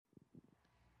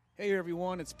Hey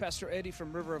everyone, it's Pastor Eddie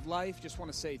from River of Life. Just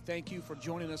want to say thank you for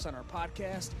joining us on our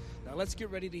podcast. Now let's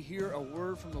get ready to hear a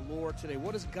word from the Lord today.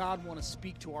 What does God want to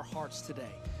speak to our hearts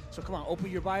today? So come on, open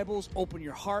your Bibles, open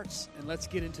your hearts, and let's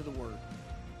get into the word.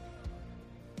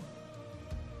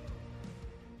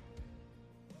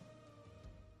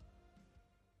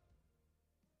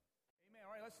 Amen.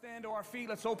 All right, let's stand to our feet.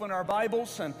 Let's open our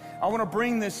Bibles, and I want to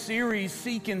bring this series,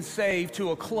 Seek and Save, to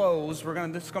a close.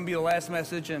 This is going to be the last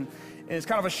message, and it's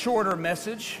kind of a shorter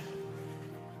message.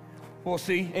 We'll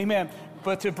see. Amen.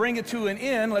 But to bring it to an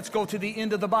end, let's go to the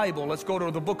end of the Bible. Let's go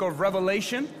to the book of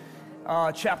Revelation,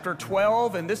 chapter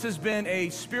 12. And this has been a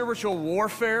spiritual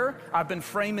warfare. I've been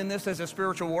framing this as a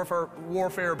spiritual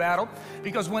warfare battle.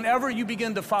 Because whenever you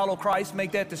begin to follow Christ,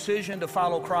 make that decision to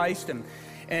follow Christ,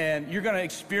 and you're going to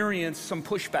experience some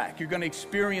pushback. You're going to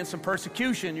experience some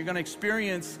persecution. You're going to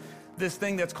experience this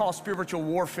thing that's called spiritual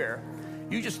warfare.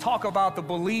 You just talk about the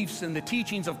beliefs and the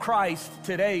teachings of Christ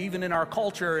today, even in our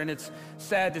culture, and it's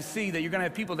sad to see that you're going to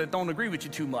have people that don't agree with you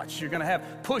too much. You're going to have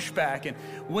pushback, and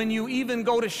when you even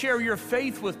go to share your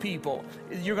faith with people,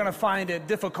 you're going to find it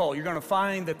difficult. You're going to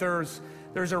find that there's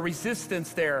a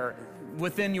resistance there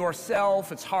within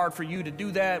yourself. It's hard for you to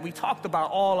do that. We talked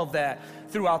about all of that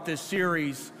throughout this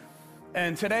series,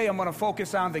 and today I'm going to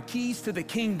focus on the keys to the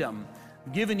kingdom.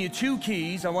 I'm giving you 2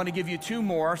 keys. I want to give you 2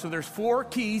 more. So there's 4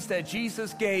 keys that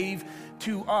Jesus gave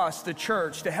to us, the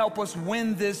church, to help us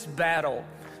win this battle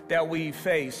that we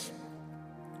face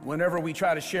whenever we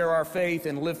try to share our faith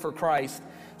and live for Christ.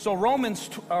 So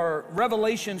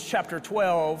Revelation chapter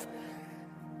 12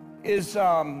 is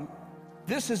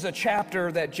this is a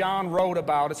chapter that John wrote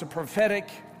about. It's a prophetic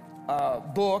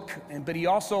book, but he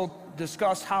also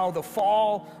discussed how the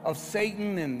fall of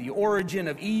Satan and the origin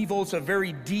of evil. It's a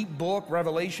very deep book,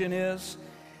 Revelation is.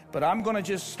 But I'm going to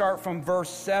just start from verse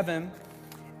 7.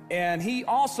 And he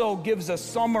also gives a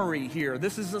summary here.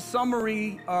 This is a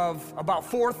summary of about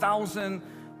 4,000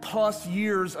 plus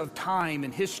years of time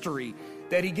and history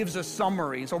that he gives a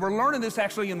summary. So we're learning this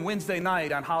actually in Wednesday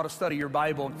night on how to study your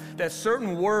Bible, that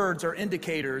certain words are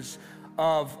indicators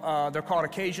of, they're called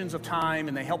occasions of time,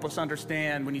 and they help us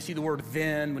understand when you see the word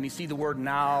then, when you see the word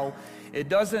now. It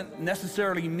doesn't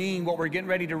necessarily mean what we're getting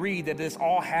ready to read, that this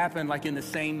all happened like in the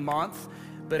same month,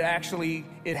 but actually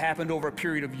it happened over a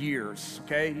period of years,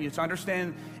 okay?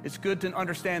 It's good to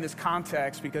understand this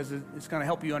context because it's going to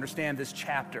help you understand this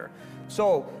chapter.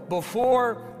 So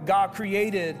before God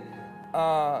created,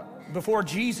 before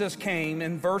Jesus came,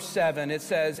 in verse 7, it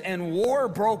says, "And war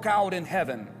broke out in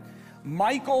heaven.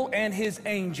 Michael and his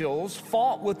angels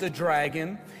fought with the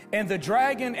dragon, and the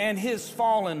dragon and his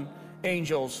fallen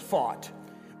angels fought.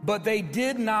 But they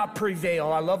did not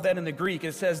prevail." I love that in the Greek.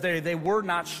 It says they were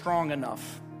not strong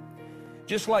enough.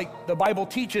 Just like the Bible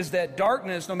teaches that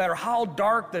darkness, no matter how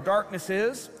dark the darkness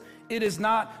is, it is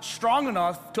not strong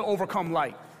enough to overcome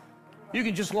light. You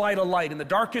can just light a light in the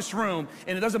darkest room,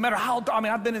 and it doesn't matter how dark. I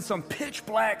mean, I've been in some pitch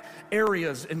black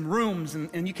areas and rooms,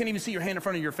 and you can't even see your hand in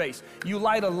front of your face. You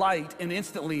light a light, and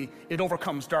instantly it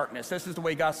overcomes darkness. This is the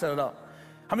way God set it up.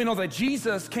 How many know that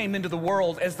Jesus came into the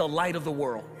world as the light of the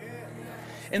world?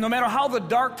 And no matter how the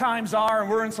dark times are, and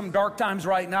we're in some dark times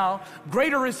right now,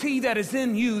 greater is he that is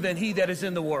in you than he that is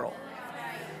in the world.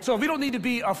 So we don't need to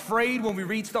be afraid when we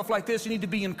read stuff like this. You need to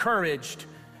be encouraged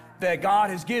that God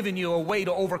has given you a way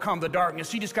to overcome the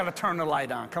darkness. You just got to turn the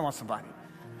light on. Come on, somebody.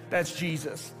 That's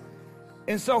Jesus.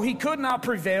 And so he could not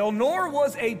prevail, nor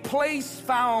was a place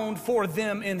found for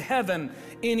them in heaven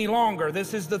any longer.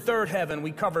 This is the third heaven.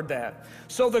 We covered that.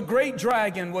 So the great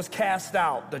dragon was cast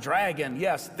out. The dragon,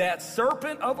 yes, that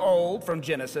serpent of old from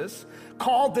Genesis,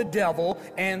 called the devil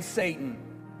and Satan.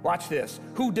 Watch this.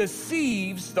 Who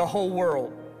deceives the whole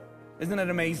world. Isn't it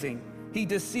amazing? He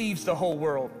deceives the whole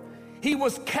world. He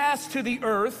was cast to the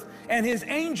earth, and his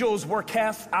angels were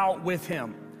cast out with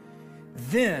him.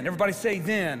 Then, everybody say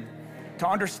then. To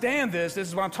understand this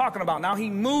is what I'm talking about. Now he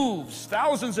moves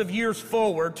thousands of years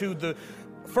forward to the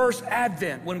first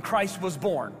advent when Christ was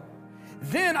born.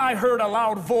 Then I heard a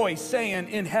loud voice saying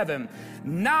in heaven,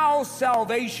 "Now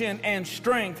salvation and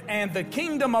strength and the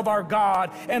kingdom of our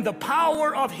God and the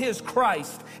power of his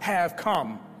Christ have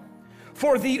come.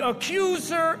 For the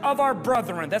accuser of our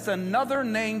brethren," that's another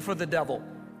name for the devil.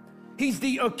 He's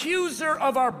the accuser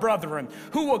of our brethren,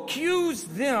 who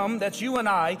accused them, that's you and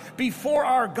I, before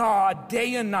our God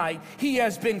day and night. He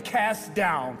has been cast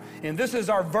down. And this is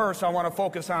our verse I want to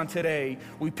focus on today.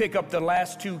 We pick up the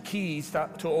last 2 keys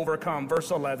to overcome.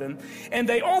 Verse 11. "And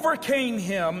they overcame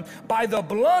him by the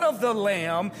blood of the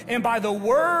Lamb and by the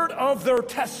word of their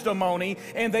testimony,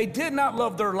 and they did not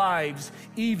love their lives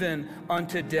even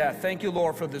unto death." Thank you,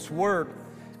 Lord, for this word.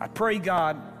 I pray,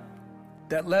 God,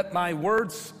 that let my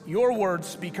words, your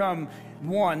words, become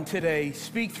one today.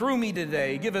 Speak through me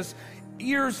today. Give us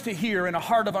ears to hear and a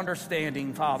heart of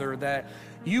understanding, Father, that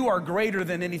you are greater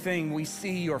than anything we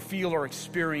see or feel or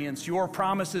experience. Your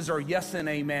promises are yes and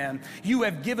amen. You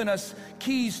have given us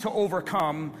keys to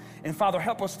overcome. And Father,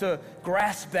 help us to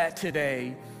grasp that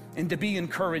today and to be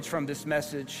encouraged from this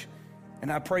message.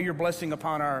 And I pray your blessing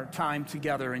upon our time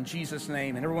together in Jesus'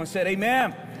 name. And everyone said,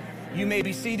 amen. You may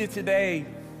be seated today.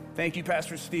 Thank you,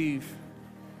 Pastor Steve.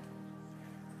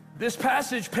 This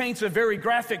passage paints a very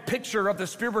graphic picture of the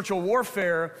spiritual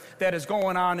warfare that is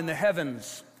going on in the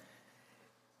heavens.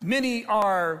 So many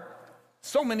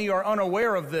are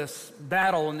unaware of this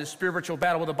battle and this spiritual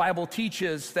battle. The Bible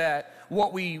teaches that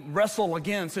what we wrestle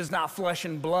against is not flesh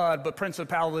and blood, but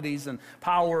principalities and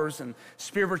powers and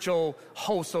spiritual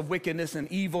hosts of wickedness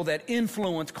and evil that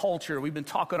influence culture. We've been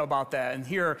talking about that. And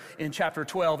here in chapter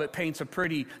 12, it paints a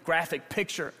pretty graphic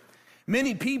picture.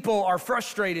 Many people are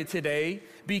frustrated today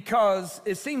because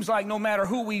it seems like no matter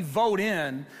who we vote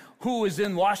in, who is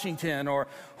in Washington or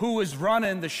who is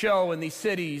running the show in these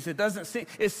cities,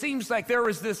 it seems like there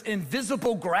is this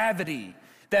invisible gravity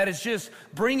that is just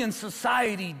bringing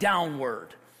society downward.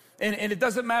 And it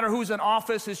doesn't matter who's in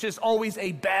office, it's just always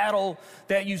a battle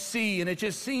that you see. And it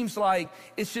just seems like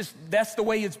that's the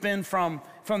way it's been from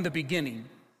the beginning.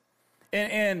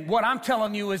 And what I'm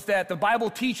telling you is that the Bible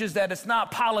teaches that it's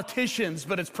not politicians,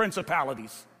 but it's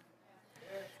principalities.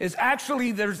 Is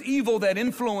actually there's evil that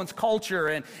influence culture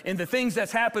and the things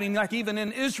that's happening, like even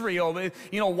in Israel.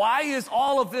 Why is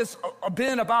all of this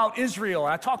been about Israel?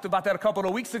 I talked about that a couple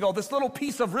of weeks ago. This little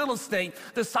piece of real estate,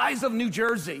 the size of New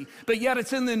Jersey, but yet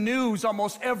it's in the news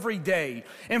almost every day.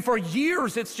 And for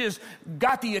years, it's just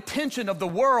got the attention of the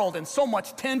world and so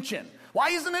much tension. Why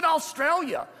isn't it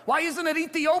Australia? Why isn't it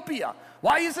Ethiopia?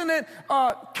 Why isn't it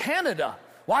Canada?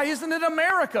 Why isn't it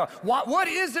America? What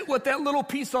is it with that little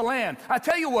piece of land? I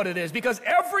tell you what it is, because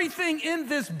everything in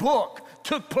this book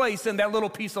took place in that little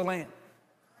piece of land.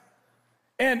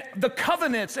 And the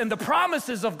covenants and the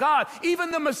promises of God,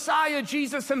 even the Messiah,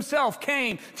 Jesus himself,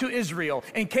 came to Israel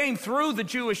and came through the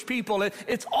Jewish people.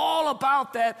 It's all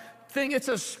about that thing. It's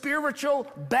a spiritual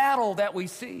battle that we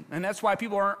see. And that's why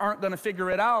people aren't going to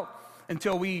figure it out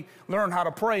until we learn how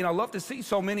to pray. And I love to see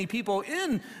so many people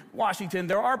in Washington.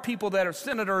 There are people that are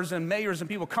senators and mayors and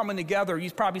people coming together.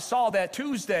 You probably saw that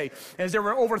Tuesday as there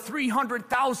were over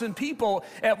 300,000 people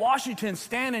at Washington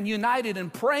standing united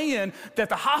and praying that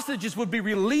the hostages would be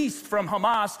released from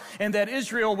Hamas and that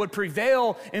Israel would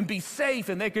prevail and be safe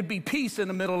and there could be peace in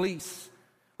the Middle East.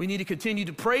 We need to continue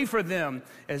to pray for them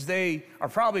as they are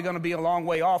probably going to be a long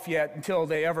way off yet until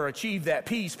they ever achieve that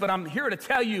peace. But I'm here to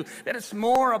tell you that it's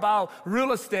more about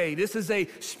real estate. This is a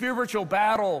spiritual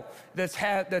battle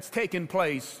that's taken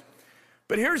place.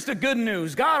 But here's the good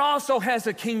news. God also has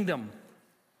a kingdom.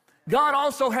 God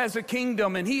also has a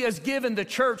kingdom, and he has given the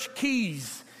church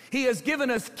keys. He has given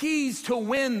us keys to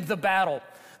win the battle.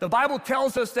 The Bible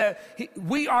tells us that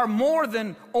we are more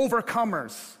than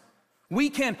overcomers. We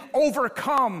can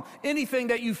overcome anything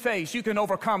that you face. You can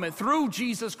overcome it through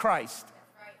Jesus Christ.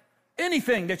 Right.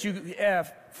 Anything that you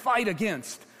fight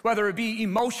against, whether it be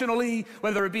emotionally,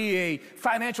 whether it be a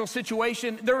financial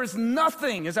situation, there is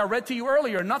nothing, as I read to you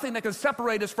earlier, nothing that can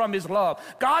separate us from his love.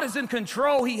 God is in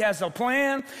control. He has a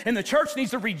plan, and the church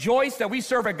needs to rejoice that we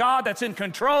serve a God that's in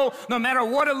control no matter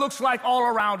what it looks like all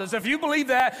around us. If you believe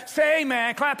that, say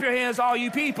amen. Clap your hands, all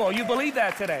you people. You believe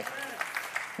that today.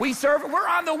 We're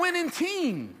on the winning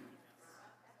team.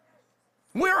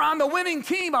 We're on the winning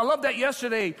team. I love that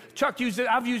yesterday. Chuck used it.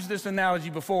 I've used this analogy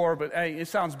before, but hey, it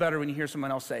sounds better when you hear someone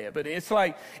else say it. But it's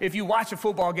like if you watch a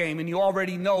football game and you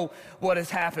already know what has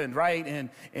happened, right?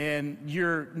 And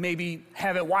you're maybe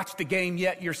haven't watched the game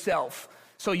yet yourself.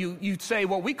 So you say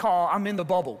what we call, I'm in the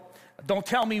bubble. Don't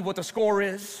tell me what the score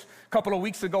is. A couple of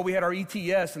weeks ago, we had our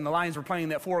ETS, and the Lions were playing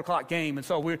that 4 o'clock game, and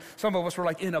so some of us were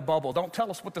like in a bubble. Don't tell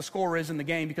us what the score is in the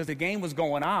game because the game was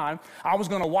going on. I was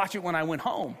going to watch it when I went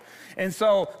home, and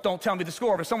so don't tell me the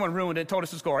score, but someone ruined it and told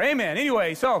us the score. Amen.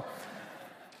 Anyway,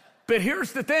 but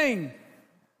here's the thing.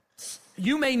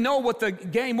 You may know what the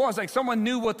game was. Like someone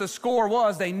knew what the score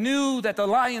was. They knew that the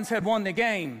Lions had won the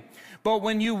game. But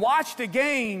when you watch the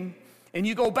game and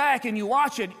you go back and you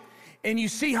watch it, and you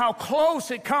see how close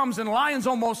it comes, and Lions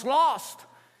almost lost.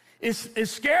 It's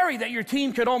scary that your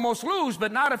team could almost lose,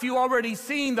 but not if you already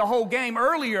seen the whole game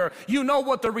earlier. You know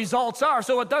what the results are.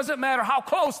 So it doesn't matter how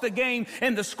close the game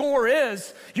and the score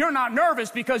is. You're not nervous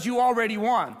because you already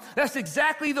won. That's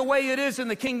exactly the way it is in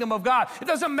the kingdom of God. It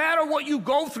doesn't matter what you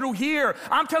go through here.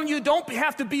 I'm telling you, don't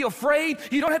have to be afraid.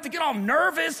 You don't have to get all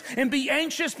nervous and be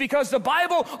anxious because the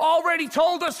Bible already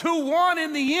told us who won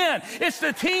in the end. It's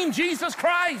the team Jesus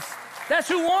Christ. That's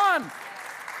who won.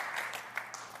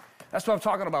 That's what I'm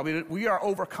talking about. We are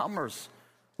overcomers.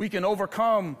 We can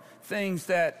overcome things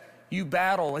that you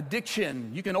battle.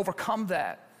 Addiction, you can overcome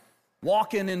that.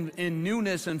 Walking in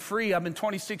newness and free. I've been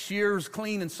 26 years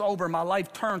clean and sober. My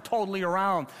life turned totally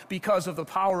around because of the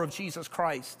power of Jesus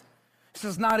Christ. This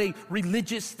is not a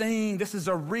religious thing. This is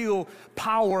a real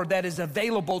power that is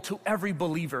available to every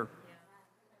believer.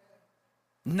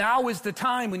 Now is the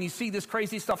time when you see this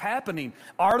crazy stuff happening.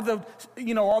 Are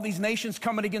all these nations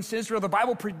coming against Israel? The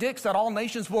Bible predicts that all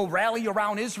nations will rally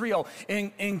around Israel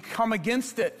and come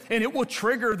against it, and it will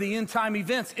trigger the end time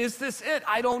events. Is this it?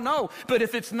 I don't know. But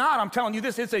if it's not, I'm telling you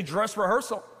this, it's a dress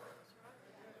rehearsal.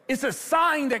 It's a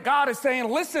sign that God is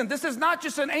saying, listen, this is not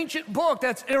just an ancient book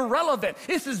that's irrelevant.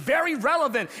 This is very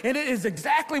relevant, and it is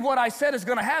exactly what I said is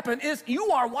going to happen.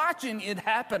 You are watching it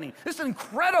happening. There's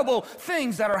incredible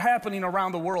things that are happening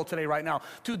around the world today right now.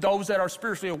 To those that are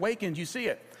spiritually awakened, you see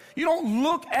it. You don't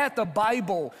look at the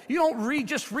Bible. You don't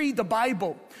just read the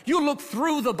Bible. You look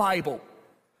through the Bible.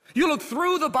 You look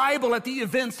through the Bible at the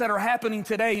events that are happening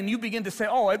today, and you begin to say,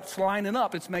 oh, it's lining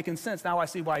up. It's making sense. Now I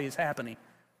see why it's happening.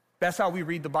 That's how we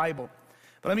read the Bible.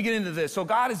 But let me get into this. So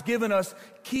God has given us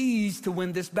keys to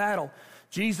win this battle.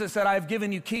 Jesus said, I have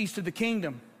given you keys to the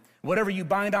kingdom. Whatever you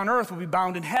bind on earth will be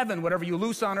bound in heaven. Whatever you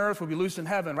loose on earth will be loose in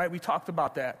heaven, right? We talked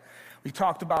about that.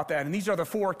 And these are the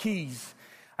 4 keys.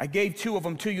 I gave 2 of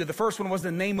them to you. The first one was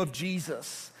the name of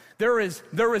Jesus. There is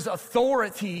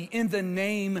authority in the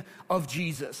name of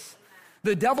Jesus.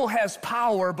 The devil has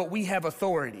power, but we have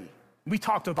authority. We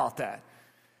talked about that.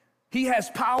 He has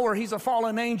power. He's a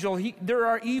fallen angel. There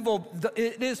are evil.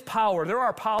 It is power. There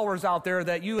are powers out there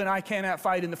that you and I cannot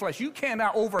fight in the flesh. You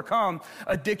cannot overcome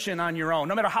addiction on your own,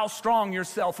 no matter how strong your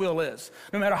self-will is,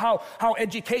 no matter how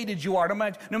educated you are, no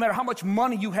matter how much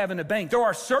money you have in the bank. There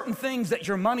are certain things that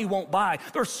your money won't buy.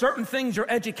 There are certain things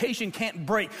your education can't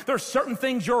break. There are certain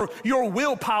things your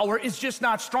willpower is just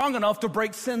not strong enough to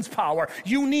break sin's power.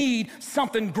 You need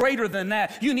something greater than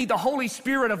that. You need the Holy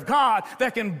Spirit of God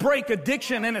that can break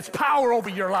addiction and its power over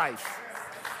your life.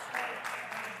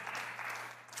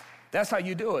 That's how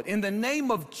you do it. In the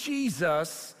name of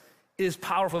Jesus is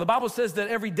powerful. The Bible says that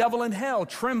every devil in hell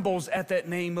trembles at that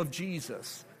name of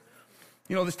Jesus.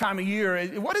 You know, this time of year,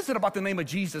 what is it about the name of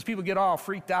Jesus? People get all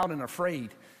freaked out and afraid.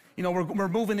 You know, we're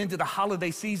moving into the holiday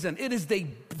season. It is the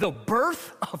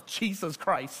birth of Jesus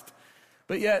Christ.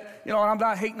 But yet, you know, I'm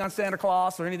not hating on Santa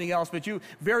Claus or anything else, but you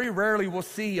very rarely will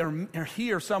see or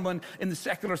hear someone in the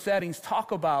secular settings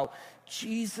talk about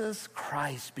Jesus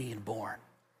Christ being born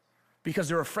because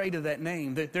they're afraid of that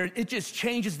name. It just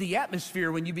changes the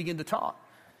atmosphere when you begin to talk.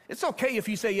 It's okay if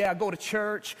you say, yeah, I go to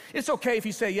church. It's okay if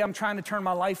you say, yeah, I'm trying to turn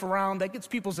my life around. That gets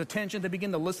people's attention. They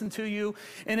begin to listen to you.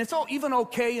 And it's even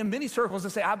okay in many circles to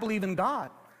say, I believe in God.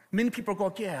 Many people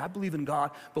go, yeah, I believe in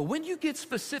God. But when you get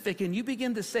specific and you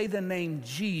begin to say the name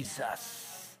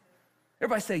Jesus,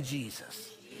 everybody say Jesus.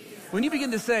 When you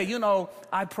begin to say, you know,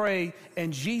 I pray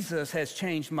and Jesus has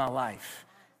changed my life,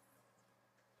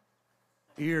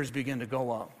 ears begin to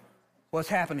go up. What's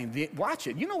happening? Watch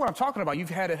it. You know what I'm talking about. You've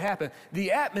had it happen.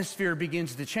 The atmosphere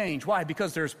begins to change. Why?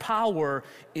 Because there's power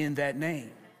in that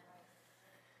name.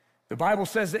 The Bible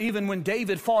says that even when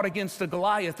David fought against the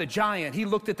Goliath, the giant, he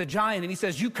looked at the giant and he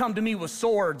says, you come to me with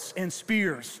swords and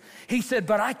spears. He said,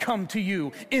 but I come to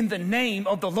you in the name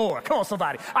of the Lord. Come on,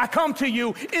 somebody. I come to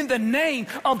you in the name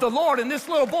of the Lord. And this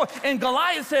little boy, and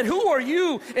Goliath said, who are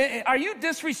you? Are you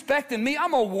disrespecting me?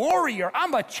 I'm a warrior.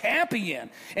 I'm a champion.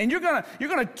 And you're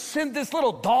gonna send this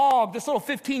little dog, this little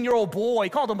 15-year-old boy, he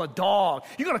called him a dog.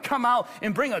 You're gonna come out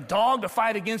and bring a dog to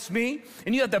fight against me?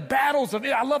 And you have the battles of,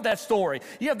 I love that story.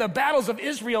 You have the battles of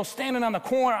Israel standing on the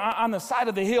corner, on the side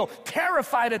of the hill,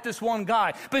 terrified at this one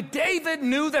guy. But David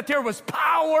knew that there was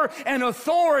power and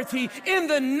authority in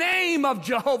the name of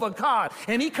Jehovah God.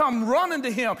 And he come running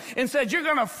to him and said, you're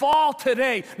going to fall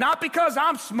today. Not because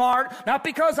I'm smart, not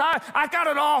because I got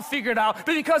it all figured out,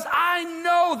 but because I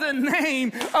know the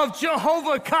name of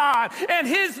Jehovah God. And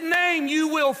his name you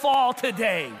will fall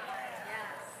today. Yes.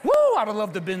 Woo, I'd have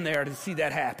loved to have been there to see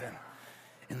that happen.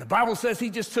 And the Bible says he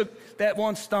just took that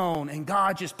one stone and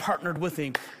God just partnered with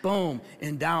him. Boom,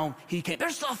 and down he came.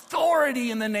 There's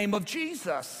authority in the name of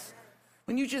Jesus.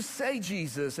 When you just say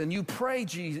Jesus and you pray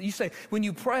Jesus, you say, when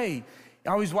you pray, I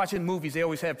always watch in movies, they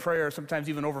always have prayer, sometimes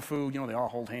even over food, they all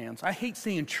hold hands. I hate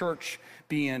seeing church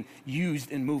being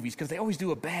used in movies because they always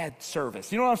do a bad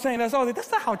service. You know what I'm saying?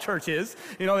 That's not how church is.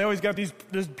 They always got these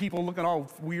people looking all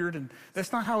weird, and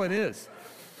that's not how it is.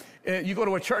 You go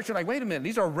to a church, you're like, wait a minute,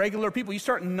 these are regular people. You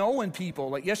start knowing people.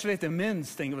 Like yesterday at the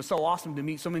men's thing, it was so awesome to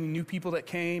meet so many new people that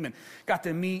came and got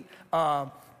to meet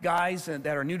guys that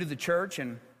are new to the church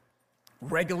and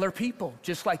regular people,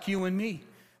 just like you and me,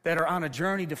 that are on a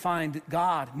journey to find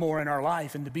God more in our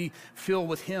life and to be filled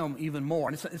with Him even more.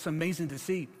 And it's amazing to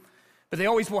see. But they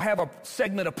always will have a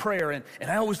segment of prayer, and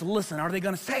I always listen. Are they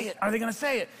going to say it? Are they going to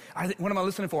say it? What am I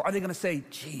listening for? Are they going to say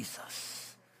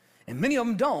Jesus? And many of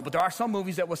them don't, but there are some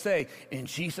movies that will say, in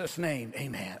Jesus' name,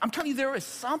 amen. I'm telling you, there is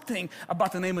something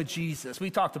about the name of Jesus. We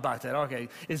talked about that. Okay,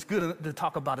 it's good to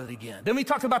talk about it again. Then we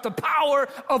talked about the power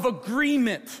of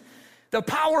agreement. The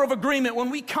power of agreement when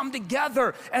we come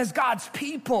together as God's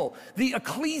people, the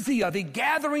ecclesia, the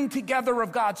gathering together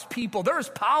of God's people. There is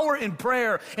power in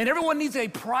prayer, and everyone needs a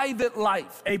private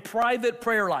life, a private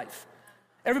prayer life.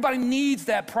 Everybody needs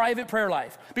that private prayer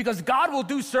life because God will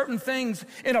do certain things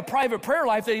in a private prayer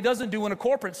life that He doesn't do in a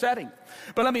corporate setting.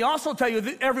 But let me also tell you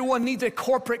that everyone needs a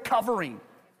corporate covering.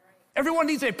 Everyone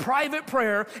needs a private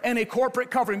prayer and a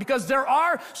corporate covering because there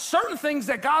are certain things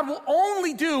that God will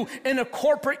only do in a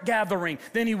corporate gathering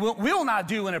than He will not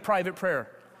do in a private prayer.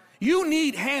 You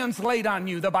need hands laid on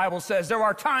you, the Bible says. There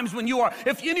are times when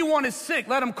if anyone is sick,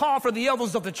 let them call for the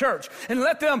elders of the church and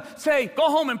let them say,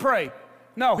 go home and pray.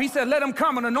 No, He said, let them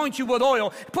come and anoint you with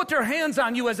oil, put their hands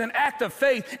on you as an act of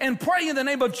faith, and pray in the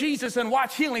name of Jesus and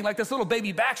watch healing like this little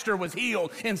baby Baxter was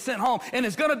healed and sent home and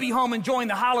is going to be home enjoying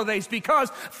the holidays because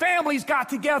families got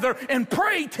together and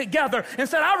prayed together and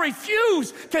said, I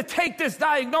refuse to take this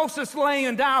diagnosis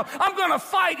laying down. I'm going to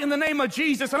fight in the name of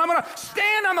Jesus, and I'm going to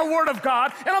stand on the Word of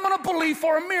God, and I'm going to believe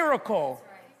for a miracle.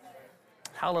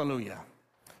 Hallelujah.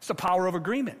 It's the power of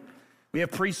agreement. We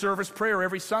have pre-service prayer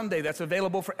every Sunday that's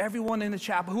available for everyone in the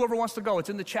chapel. Whoever wants to go, it's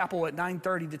in the chapel at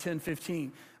 9:30 to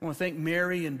 10:15. I want to thank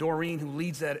Mary and Doreen who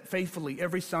leads that faithfully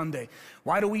every Sunday.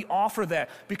 Why do we offer that?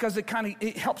 Because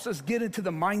it helps us get into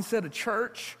the mindset of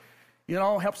church.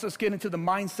 Helps us get into the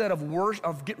mindset of worship,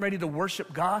 of getting ready to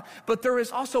worship God. But there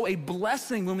is also a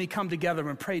blessing when we come together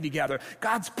and pray together.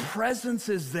 God's presence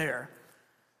is there.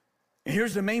 And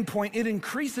here's the main point. It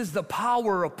increases the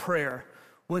power of prayer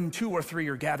when 2 or 3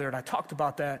 are gathered. I talked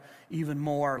about that even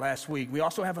more last week. We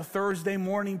also have a Thursday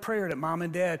morning prayer that Mom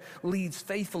and Dad leads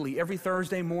faithfully every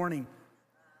Thursday morning.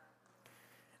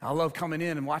 I love coming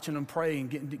in and watching them pray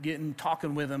and getting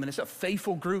talking with them. And it's a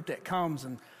faithful group that comes.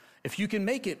 And if you can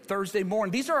make it Thursday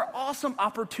morning, these are awesome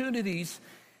opportunities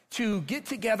to get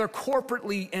together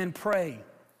corporately and pray.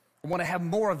 I want to have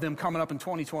more of them coming up in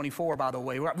 2024, by the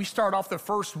way. We start off the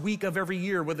first week of every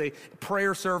year with a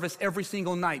prayer service every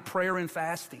single night, prayer and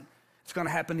fasting. It's going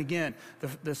to happen again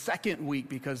the second week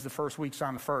because the first week's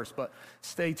on the first, but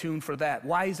stay tuned for that.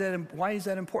 Why is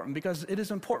that important? Because it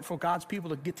is important for God's people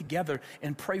to get together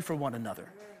and pray for one another.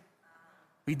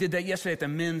 We did that yesterday at the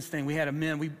men's thing. We had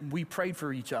we prayed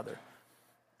for each other.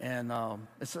 And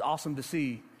it's awesome to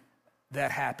see that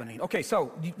happening. Okay,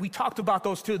 so we talked about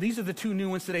those two. These are the two new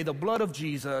ones today, the blood of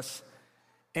Jesus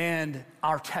and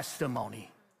our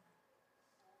testimony.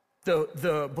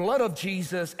 The blood of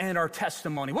Jesus and our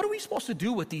testimony. What are we supposed to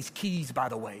do with these keys, by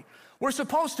the way? We're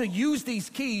supposed to use these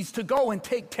keys to go and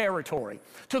take territory,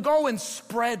 to go and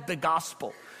spread the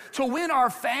gospel, to win our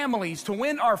families, to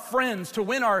win our friends, to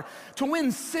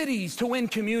win cities, to win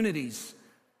communities.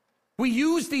 We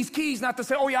use these keys not to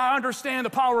say, oh yeah, I understand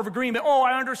the power of agreement. Oh,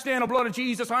 I understand the blood of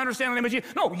Jesus. I understand the name of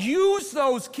Jesus. No, use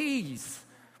those keys.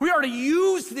 We are to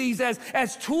use these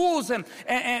as tools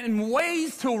and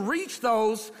ways to reach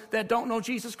those that don't know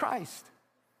Jesus Christ.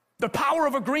 The power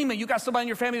of agreement. You got somebody in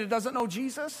your family that doesn't know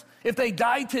Jesus? If they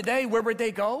died today, where would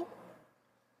they go?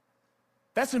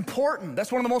 That's important.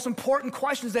 That's one of the most important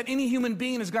questions that any human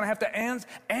being is going to have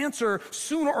to answer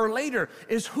sooner or later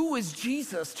is, who is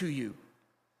Jesus to you?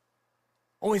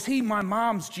 Oh, is he my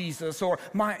mom's Jesus or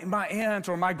my aunt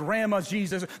or my grandma's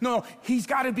Jesus? No, he's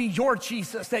got to be your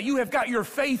Jesus, that you have got your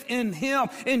faith in him,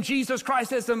 in Jesus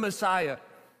Christ as the Messiah.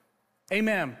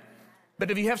 Amen.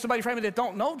 But if you have somebody in your family that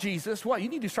don't know Jesus, you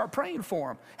need to start praying for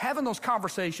them. Having those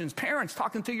conversations. Parents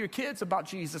talking to your kids about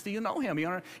Jesus. Do you know him?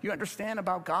 You understand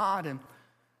about God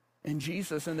and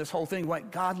Jesus and this whole thing.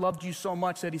 God loved you so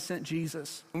much that he sent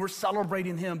Jesus. And we're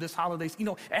celebrating him this holiday.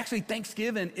 Actually,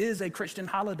 Thanksgiving is a Christian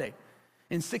holiday.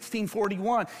 In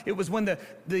 1641, it was when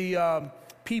the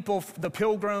people, the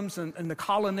Pilgrims and the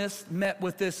colonists met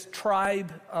with this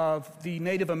tribe of the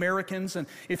Native Americans. And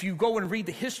if you go and read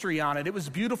the history on it, it was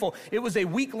beautiful. It was a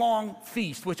week-long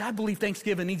feast, which I believe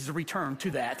Thanksgiving needs to return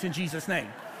to that in Jesus' name.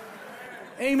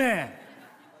 Amen.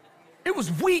 It was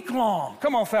week-long.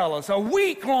 Come on, fellas, a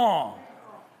week-long.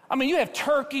 I mean, you have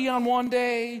turkey on one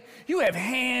day, you have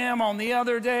ham on the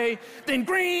other day, then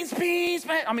greens, peas,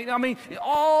 man. I mean,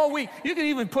 all week. You can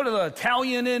even put an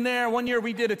Italian in there. One year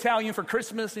we did Italian for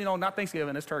Christmas, not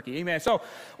Thanksgiving, it's turkey, amen. So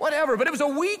whatever, but it was a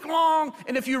week long,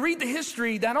 and if you read the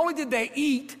history, not only did they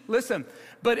eat, listen,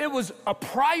 but it was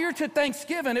prior to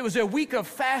Thanksgiving, it was a week of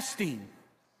fasting.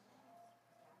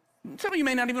 Some of you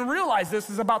may not even realize this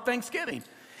is about Thanksgiving.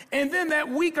 And then that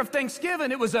week of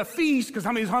Thanksgiving, it was a feast, because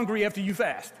how many's hungry after you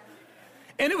fast?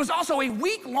 And it was also a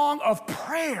week long of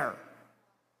prayer.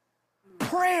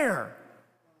 Prayer.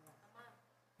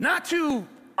 Not to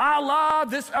Allah,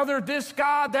 this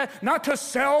God, that, not to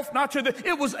self, not to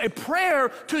it was a prayer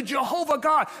to Jehovah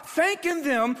God, thanking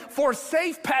them for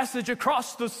safe passage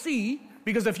across the sea,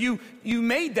 because if you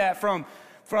made that from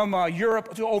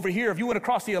Europe to over here, if you went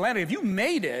across the Atlantic, if you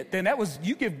made it, then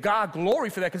you give God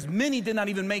glory for that, because many did not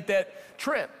even make that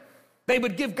trip. They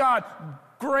would give God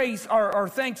grace or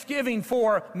thanksgiving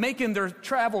for making their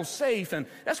travel safe, and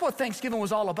that's what Thanksgiving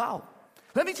was all about.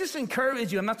 Let me just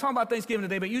encourage you. I'm not talking about Thanksgiving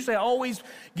today, but usually I always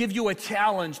give you a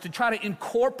challenge to try to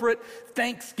incorporate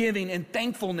Thanksgiving and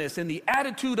thankfulness and the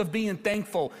attitude of being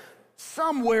thankful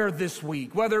somewhere this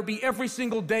week, whether it be every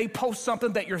single day, post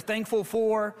something that you're thankful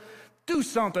for. Do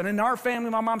something. In our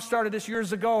family, my mom started this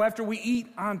years ago. After we eat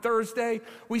on Thursday,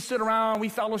 we sit around, we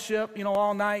fellowship,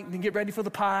 all night, and get ready for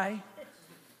the pie.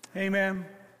 Amen.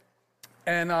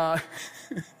 And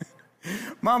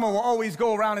Mama will always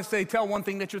go around and say, tell one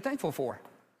thing that you're thankful for.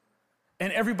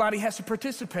 And everybody has to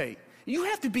participate. You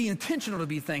have to be intentional to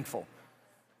be thankful.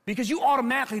 Because you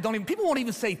automatically people won't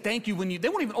even say thank you they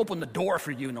won't even open the door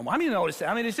for you no more. I mean, you notice that.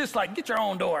 I mean, it's just like, get your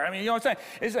own door. I mean, you know what I'm saying?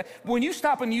 It's like, when you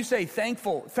stop and you say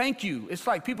thank you, it's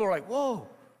like people are like, whoa.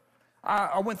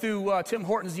 I went through Tim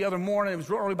Hortons the other morning. It was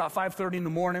early, about 5:30 in the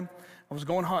morning. I was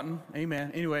going hunting,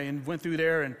 amen. Anyway, and went through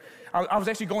there, and I was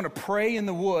actually going to pray in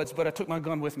the woods, but I took my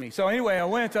gun with me. So anyway, I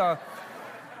went, and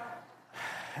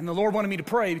the Lord wanted me to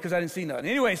pray because I didn't see nothing.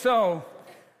 Anyway, so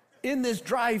in this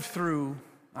drive-through,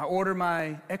 I order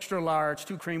my extra large,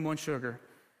 2 cream, 1 sugar,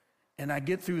 and I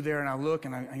get through there and I look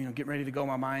and I get ready to go.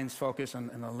 My mind's focused, and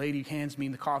the lady hands me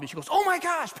the coffee. She goes, "Oh my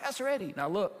gosh, Pastor Eddie!" And I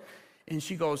look, and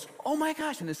she goes, "Oh my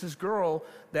gosh!" And it's this girl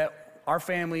that our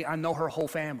family, I know her whole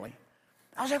family.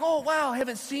 I was like, "Oh wow, I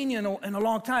haven't seen you in a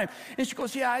long time." And she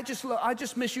goes, "Yeah, I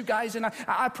just miss you guys, and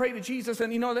I pray to Jesus,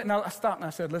 and that." And I stopped and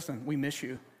I said, "Listen, we miss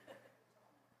you."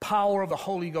 Power of the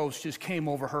Holy Ghost just came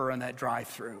over her in that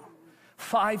drive-through.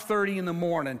 5:30 in the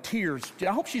morning, tears. I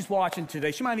hope she's watching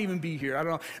today. She might even be here. I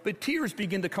don't know. But tears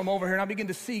begin to come over her, and I begin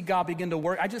to see God begin to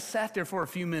work. I just sat there for a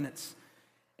few minutes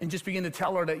and just begin to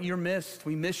tell her that you're missed.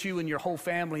 We miss you and your whole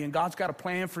family, and God's got a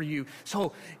plan for you.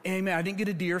 So, amen, I didn't get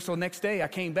a deer, so next day I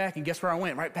came back, and guess where I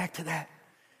went? Right back to that.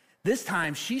 This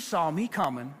time she saw me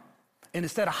coming, and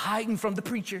instead of hiding from the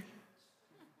preacher,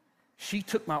 she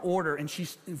took my order and she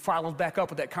followed back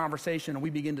up with that conversation, and we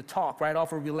began to talk right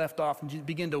off where we left off and just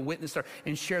begin to witness her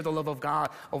and share the love of God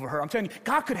over her. I'm telling you,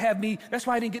 God could have me. That's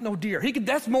why I didn't get no deer.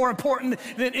 That's more important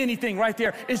than anything right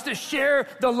there, is to share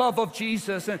the love of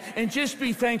Jesus and just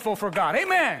be thankful for God.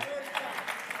 Amen.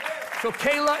 So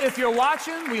Kayla, if you're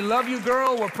watching, we love you,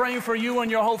 girl. We're praying for you and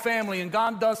your whole family, and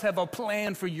God does have a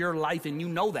plan for your life, and you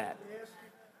know that.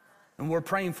 And we're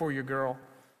praying for you, girl.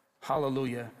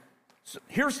 Hallelujah. So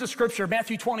here's the scripture,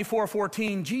 Matthew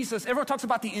 24:14. Jesus, everyone talks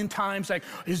about the end times, like,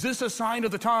 is this a sign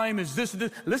of the time? Is this?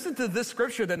 Listen to this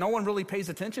scripture that no one really pays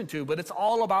attention to, but it's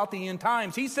all about the end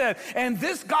times. He said, and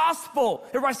this gospel,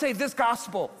 everybody say this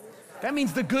gospel. That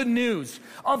means the good news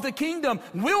of the kingdom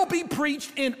will be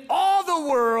preached in all the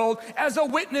world as a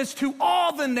witness to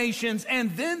all the nations,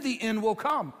 and then the end will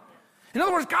come. In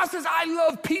other words, God says, I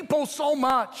love people so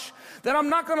much that I'm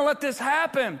not going to let this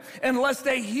happen unless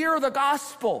they hear the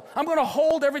gospel. I'm going to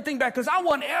hold everything back because I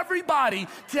want everybody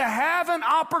to have an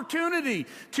opportunity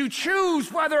to choose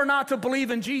whether or not to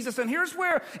believe in Jesus. And here's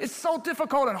where it's so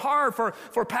difficult and hard for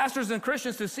pastors and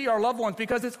Christians to see our loved ones,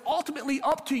 because it's ultimately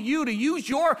up to you to use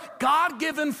your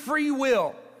God-given free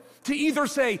will to either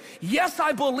say, yes,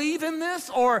 I believe in this,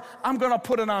 or I'm going to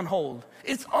put it on hold.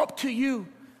 It's up to you.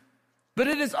 But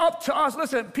it is up to us.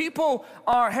 Listen, people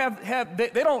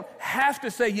they don't have to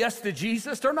say yes to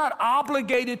Jesus. They're not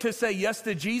obligated to say yes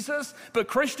to Jesus. But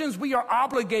Christians, we are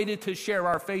obligated to share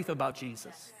our faith about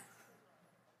Jesus.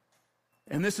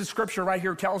 And this is scripture right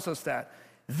here tells us that.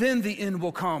 then the end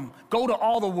will come. Go to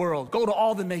all the world. Go to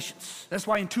all the nations. That's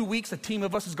why in 2 weeks, a team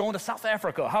of us is going to South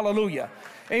Africa. Hallelujah.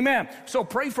 Amen. So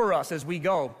pray for us as we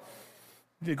go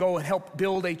to go and help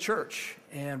build a church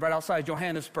and right outside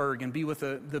Johannesburg and be with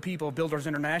the people of Builders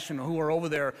International who are over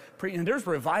there. And there's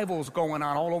revivals going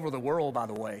on all over the world, by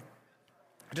the way.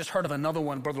 I just heard of another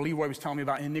one Brother Leroy was telling me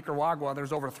about in Nicaragua.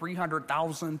 There's over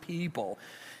 300,000 people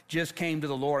just came to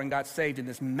the Lord and got saved in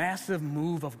this massive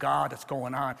move of God that's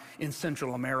going on in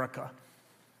Central America.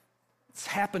 It's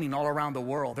happening all around the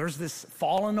world. There's this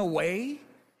falling away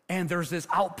and there's this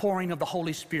outpouring of the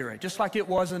Holy Spirit, just like it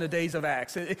was in the days of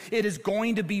Acts. It is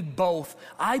going to be both.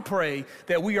 I pray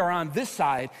that we are on this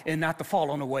side and not the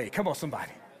falling away. Come on,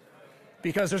 somebody.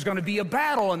 Because there's going to be a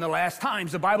battle in the last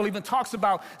times. The Bible even talks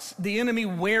about the enemy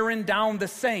wearing down the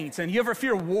saints. And you ever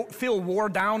feel wore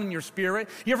down in your spirit?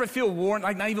 You ever feel worn,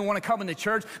 like not even want to come into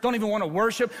church, don't even want to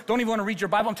worship, don't even want to read your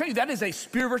Bible? I'm telling you, that is a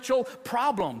spiritual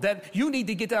problem that you need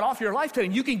to get that off your life today.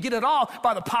 And you can get it off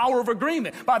by the power of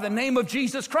agreement, by the name of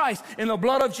Jesus Christ, in the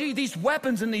blood of Jesus. These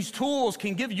weapons and these tools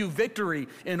can give you victory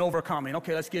in overcoming.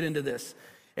 Okay, let's get into this.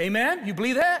 Amen? You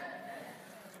believe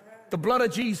that? The blood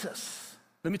of Jesus.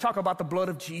 Let me talk about the blood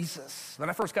of Jesus. When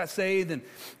I first got saved, and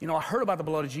I heard about the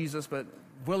blood of Jesus, but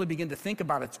really began to think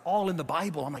about it. It's all in the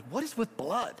Bible. I'm like, what is with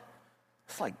blood?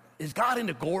 It's like, is God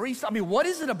into gory stuff? I mean, what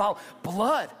is it about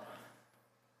blood?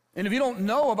 And if you don't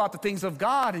know about the things of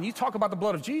God and you talk about the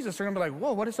blood of Jesus, they're going to be like,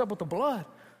 whoa, what is up with the blood?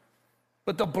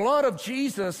 But the blood of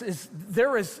Jesus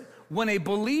when a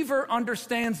believer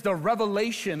understands the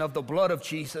revelation of the blood of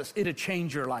Jesus, it'll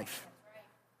change your life.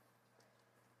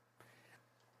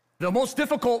 The most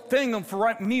difficult thing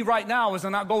for me right now is to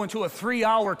not go into a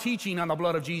 3-hour teaching on the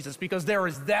blood of Jesus because there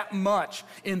is that much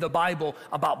in the Bible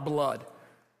about blood.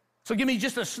 So give me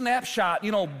just a snapshot.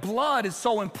 Blood is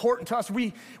so important to us.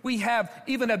 We have,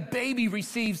 even a baby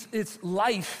receives its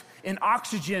life and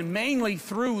oxygen mainly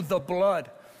through the blood.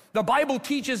 The Bible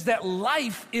teaches that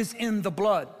life is in the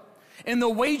blood. And the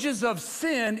wages of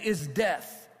sin is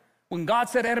death. When God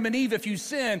said, Adam and Eve, if you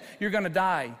sin, you're going to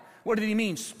die. What did he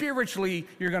mean? Spiritually,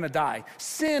 you're going to die.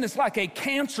 Sin is like a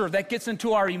cancer that gets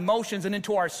into our emotions and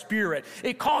into our spirit.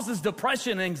 It causes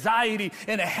depression, anxiety,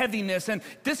 and a heaviness, and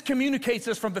discommunicates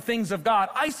us from the things of God,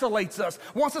 isolates us,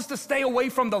 wants us to stay away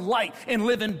from the light and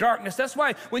live in darkness. That's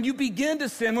why when we begin to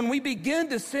sin,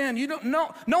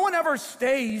 no one ever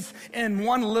stays in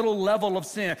one little level of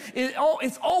sin.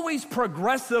 It's always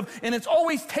progressive, and it's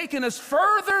always taking us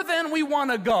further than we want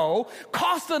to go,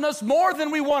 costing us more than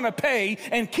we want to pay,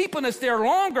 and keeping us there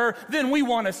longer than we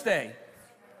want to stay.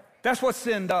 That's what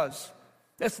sin does.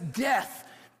 That's death.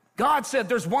 God said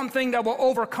there's one thing that will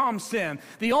overcome sin.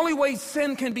 The only way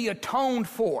sin can be atoned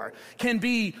for, can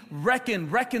be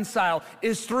reconciled,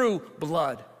 is through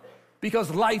blood.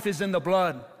 Because life is in the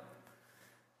blood.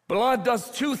 Blood does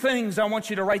two things. I want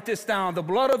you to write this down. The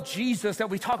blood of Jesus that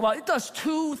we talk about, it does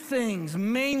two things,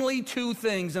 mainly two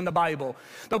things in the Bible.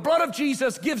 The blood of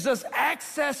Jesus gives us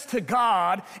access to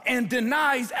God and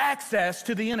denies access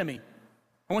to the enemy.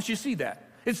 I want you to see that.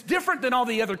 It's different than all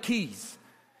the other keys.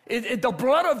 The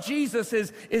blood of Jesus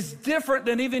is different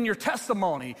than even your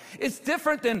testimony. It's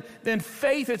different than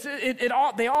faith.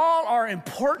 They all are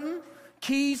important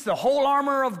keys, the whole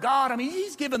armor of God. I mean,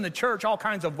 he's given the church all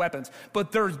kinds of weapons,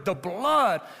 but the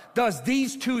blood does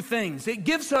these two things. It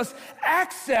gives us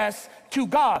access to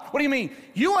God. What do you mean?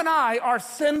 You and I are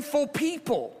sinful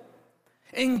people,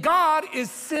 and God is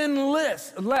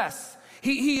sinless.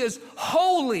 He is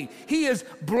holy. He is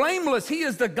blameless. He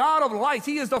is the God of lights.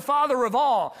 He is the Father of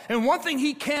all. And one thing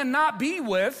he cannot be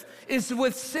with is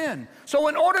with sin. So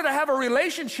in order to have a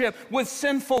relationship with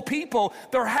sinful people,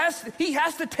 he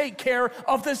has to take care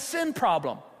of the sin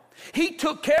problem. He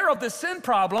took care of the sin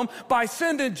problem by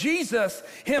sending Jesus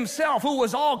himself, who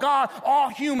was all God, all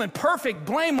human, perfect,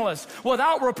 blameless,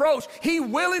 without reproach. He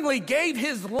willingly gave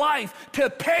his life to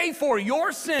pay for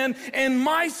your sin and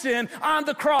my sin on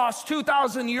the cross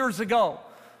 2,000 years ago.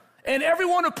 And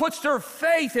everyone who puts their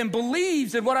faith and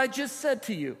believes in what I just said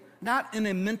to you, not in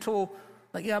a mental,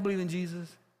 like, yeah, I believe in Jesus.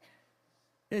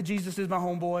 Yeah, Jesus is my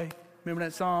homeboy. Remember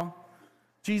that song?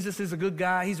 Jesus is a good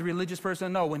guy. He's a religious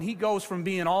person. No, when he goes from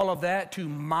being all of that to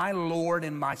my Lord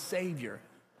and my Savior,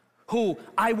 who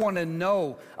I want to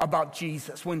know about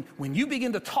Jesus. When you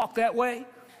begin to talk that way,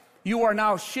 you are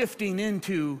now shifting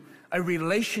into a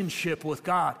relationship with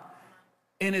God.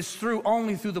 And it's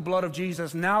only through the blood of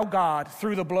Jesus. Now God,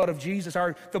 through the blood of Jesus,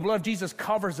 the blood of Jesus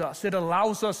covers us. It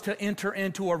allows us to enter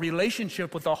into a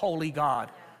relationship with the holy God.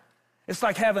 It's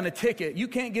like having a ticket. You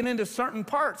can't get into certain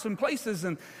parts and places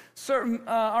and certain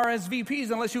RSVPs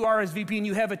unless you RSVP and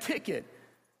you have a ticket.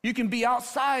 You can be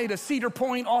outside a Cedar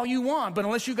Point all you want, but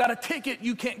unless you got a ticket,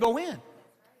 you can't go in.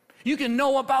 You can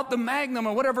know about the Magnum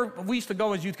or whatever. We used to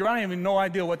go as youth group. I don't even know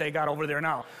idea what they got over there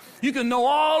now. You can know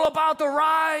all about the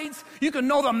rides. You can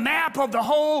know the map of the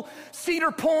whole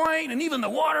Cedar Point and even the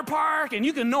water park. And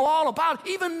you can know all about,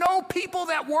 even know people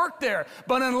that work there.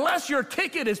 But unless your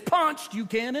ticket is punched, you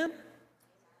can't in.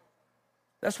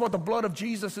 That's what the blood of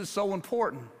Jesus is so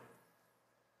important.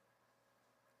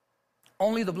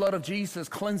 Only the blood of Jesus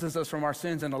cleanses us from our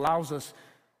sins and allows us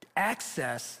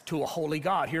access to a holy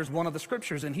God. Here's one of the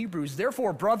scriptures in Hebrews.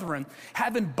 Therefore, brethren,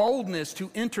 having boldness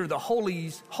to enter the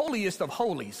holiest of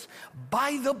holies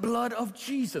by the blood of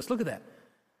Jesus. Look at that.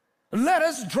 Let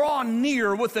us draw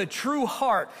near with a true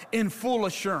heart in full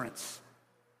assurance.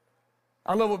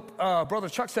 I love what Brother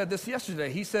Chuck said this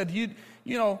yesterday. He said, you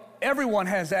know, everyone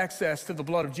has access to the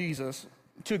blood of Jesus,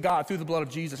 to God through the blood of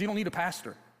Jesus. You don't need a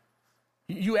pastor.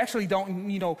 You actually don't,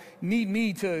 need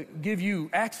me to give you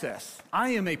access. I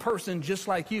am a person just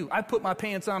like you. I put my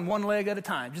pants on one leg at a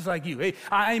time, just like you. Hey,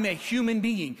 I am a human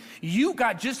being. You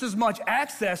got just as much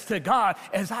access to God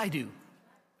as I do.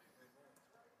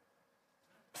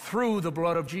 Through the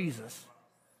blood of Jesus.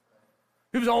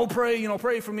 People say, oh,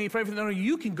 pray for me, pray for them. No,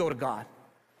 you can go to God.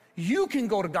 You can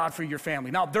go to God for your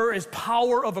family. Now, there is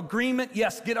power of agreement.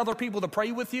 Yes, get other people to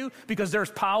pray with you because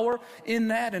there's power in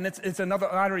that, and it's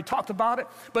another, I already talked about it.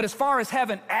 But as far as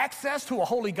having access to a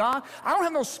holy God, I don't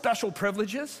have no special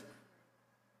privileges.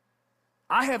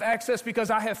 I have access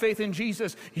because I have faith in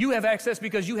Jesus. You have access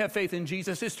because you have faith in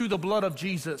Jesus. It's through the blood of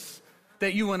Jesus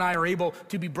that you and I are able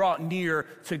to be brought near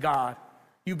to God.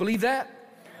 You believe that?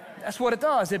 That's what it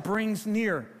does. It brings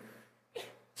near.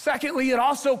 Secondly, it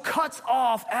also cuts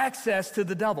off access to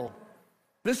the devil.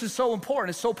 This is so important.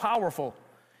 It's so powerful.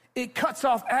 It cuts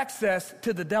off access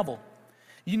to the devil.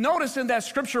 You notice in that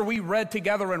scripture we read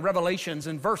together in Revelations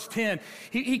in verse 10,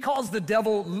 he calls the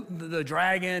devil the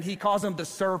dragon. He calls him the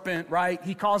serpent, right?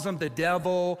 He calls him the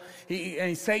devil.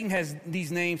 And Satan has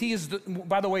these names. He is,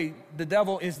 by the way, the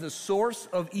devil is the source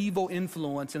of evil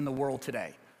influence in the world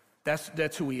today.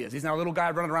 That's who he is. He's not a little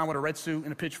guy running around with a red suit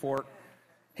and a pitchfork.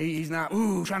 He's not,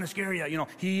 trying to scare you.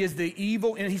 He is the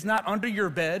evil, and he's not under your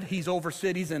bed. He's over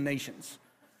cities and nations.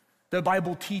 The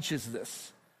Bible teaches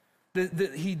this.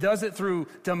 He does it through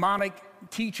demonic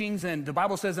teachings, and the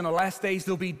Bible says in the last days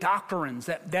there'll be doctrines,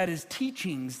 that is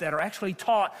teachings that are actually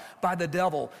taught by the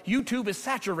devil. YouTube is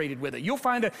saturated with it. You'll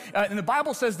find it, and the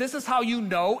Bible says this is how you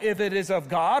know if it is of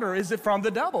God or is it from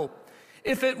the devil.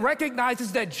 If it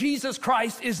recognizes that Jesus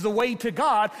Christ is the way to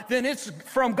God, then it's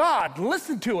from God.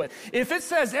 Listen to it. If it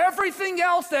says everything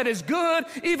else that is good,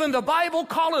 even the Bible,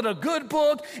 call it a good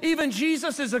book, even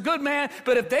Jesus is a good man,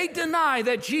 but if they deny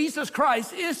that Jesus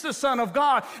Christ is the Son of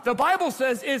God, the Bible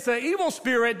says it's an evil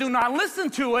spirit. Do not listen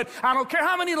to it. I don't care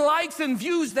how many likes and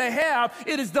views they have.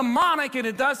 It is demonic, and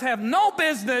it does have no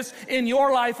business in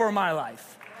your life or my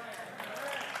life.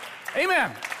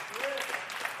 Amen.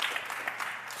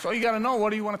 So you got to know,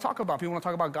 what do you want to talk about? People want to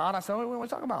talk about God. I said, what do you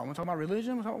want to talk about? Want to talk about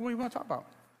religion? What do you want to talk about?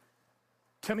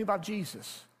 Tell me about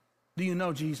Jesus. Do you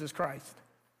know Jesus Christ?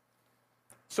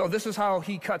 So this is how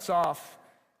he cuts off.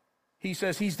 He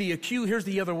says he's the accuser. Here's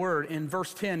the other word in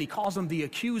verse 10. He calls him the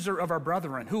accuser of our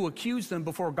brethren, who accuse them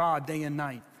before God day and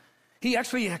night. He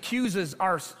actually accuses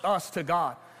us to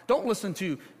God. Don't listen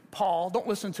to Paul. Don't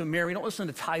listen to Mary. Don't listen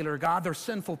to Tyler. God, they're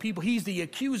sinful people. He's the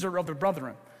accuser of the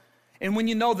brethren. And when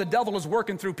you know the devil is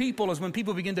working through people is when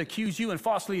people begin to accuse you and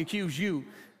falsely accuse you.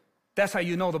 That's how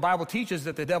you know the Bible teaches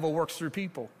that the devil works through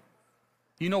people.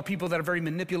 You know people that are very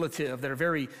manipulative, that are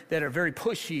very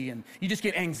pushy, and you just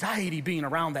get anxiety being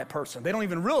around that person. They don't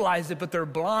even realize it, but they're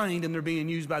blind and they're being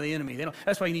used by the enemy.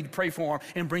 That's why you need to pray for them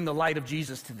and bring the light of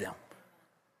Jesus to them.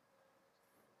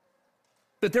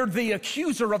 But they're the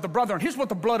accuser of the brethren. Here's what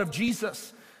the blood of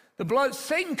Jesus.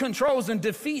 Satan controls and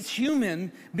defeats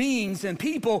human beings and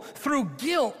people through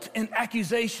guilt and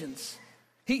accusations.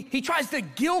 He tries to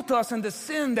guilt us into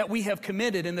sin that we have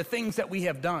committed and the things that we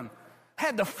have done. I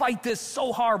had to fight this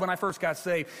so hard when I first got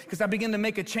saved because I began to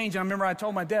make a change. And I remember I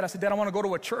told my dad, I said, Dad, I want to go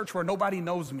to a church where nobody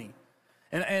knows me.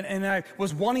 And I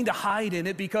was wanting to hide in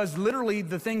it because literally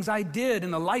the things I did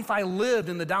and the life I lived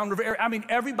in the downriver area, I mean,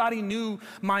 everybody knew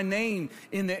my name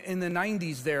in the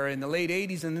 90s there, in the late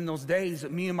 80s and in those days,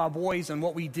 me and my boys and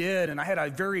what we did. And I had a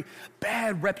very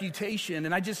bad reputation.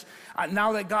 And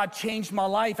now that God changed my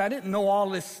life, I didn't know all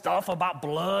this stuff about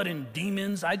blood and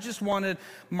demons. I just wanted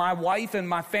my wife and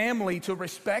my family to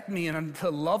respect me and to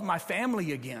love my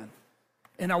family again.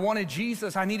 And I wanted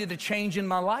Jesus. I needed a change in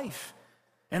my life.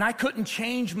 And I couldn't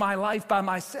change my life by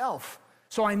myself.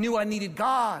 So I knew I needed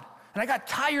God. And I got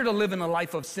tired of living a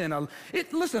life of sin.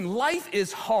 Listen, life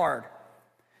is hard.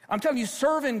 I'm telling you,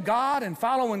 serving God and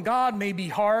following God may be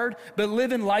hard, but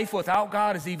living life without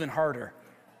God is even harder.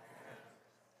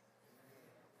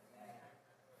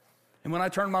 And when I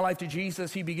turned my life to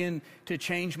Jesus, he began to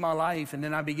change my life. And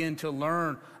then I began to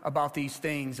learn about these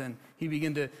things. And he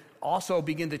began to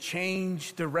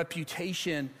change the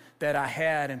reputation that I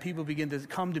had. And people begin to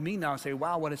come to me now and say,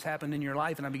 wow, what has happened in your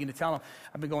life? And I begin to tell them,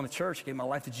 I've been going to church, gave my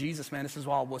life to Jesus, man. This is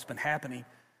all what's been happening.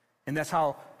 And that's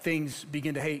how things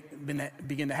begin to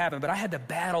happen. But I had to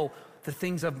battle the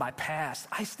things of my past.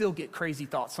 I still get crazy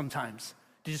thoughts sometimes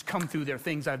to just come through there,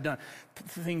 things I've done,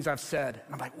 things I've said.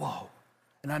 And I'm like, whoa.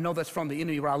 And I know that's from the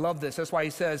enemy, but I love this. That's why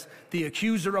he says, the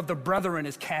accuser of the brethren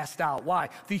is cast out. Why?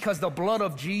 Because the blood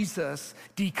of Jesus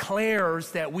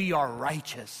declares that we are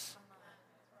righteous.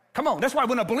 Come on, that's why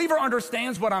when a believer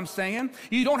understands what I'm saying,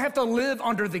 you don't have to live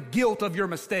under the guilt of your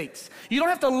mistakes. You don't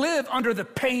have to live under the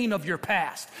pain of your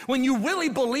past. When you really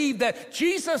believe that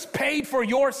Jesus paid for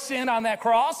your sin on that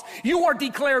cross, you are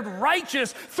declared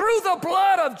righteous through the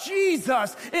blood of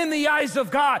Jesus in the eyes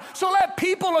of God. So let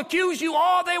people accuse you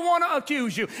all they want to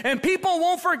accuse you. And people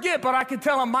won't forget, but I can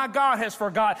tell them my God has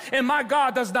forgot, and my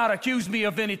God does not accuse me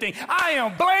of anything. I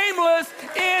am blameless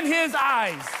in his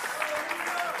eyes.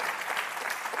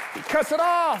 He cuts it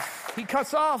off. He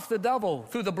cuts off the devil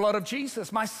through the blood of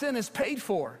Jesus. My sin is paid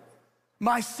for.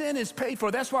 My sin is paid for.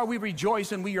 That's why we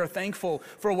rejoice and we are thankful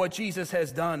for what Jesus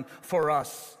has done for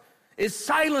us. It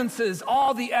silences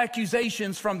all the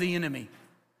accusations from the enemy.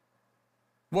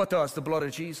 What does the blood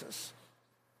of Jesus?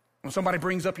 When somebody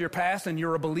brings up your past and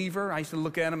you're a believer, I used to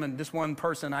look at them, and this one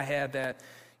person I had that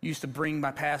used to bring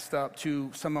my past up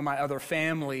to some of my other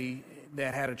family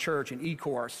that had a church in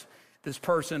Ecorse. This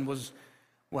person was...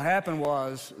 What happened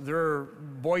was their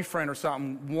boyfriend or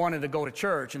something wanted to go to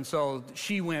church, and so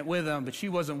she went with him, but she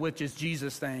wasn't with just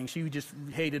Jesus thing. She just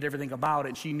hated everything about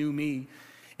it. She knew me.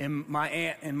 And my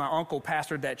aunt and my uncle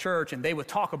pastored that church, and they would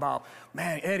talk about,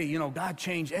 man, Eddie, you know, God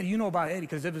changed Eddie. You know about Eddie,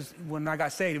 because it was, when I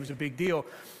got saved, it was a big deal.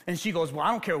 And she goes, well,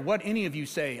 I don't care what any of you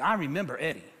say. I remember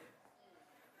Eddie.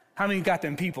 How many got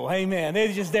them people? Amen.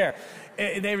 They're just there.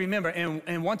 They remember.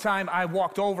 And one time I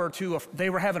walked over to,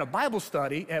 they were having a Bible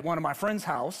study at one of my friend's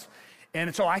house.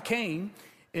 And so I came.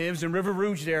 It was in River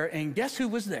Rouge there. And guess who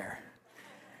was there?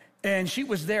 And she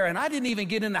was there. And I didn't even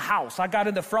get in the house. I got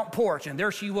in the front porch, and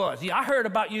there she was. Yeah, I heard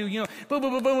about you, you know, boom,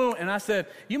 boom, boom, boom. And I said,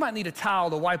 you might need a towel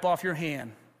to wipe off your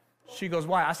hand. She goes,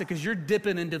 why? I said, because you're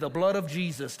dipping into the blood of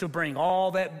Jesus to bring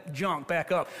all that junk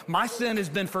back up. My sin has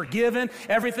been forgiven.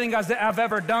 Everything I've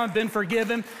ever done been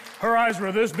forgiven. Her eyes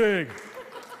were this big,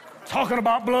 talking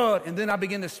about blood. And then I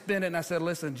began to spin it, and I said,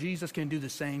 listen, Jesus can do the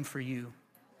same for you.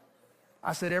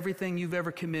 I said, everything you've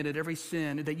ever committed, every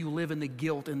sin, that you live in the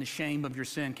guilt and the shame of your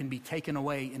sin can be taken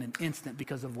away in an instant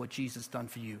because of what Jesus done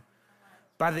for you.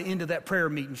 By the end of that prayer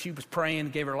meeting, she was praying,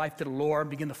 gave her life to the Lord,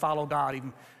 began to follow God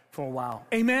even for a while.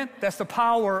 Amen? That's the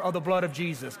power of the blood of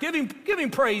Jesus. Give him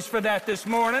praise for that this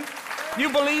morning.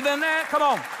 You believe in that? Come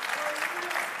on.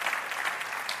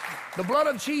 The blood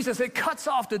of Jesus, it cuts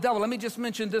off the devil. Let me just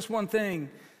mention this one thing.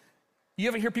 You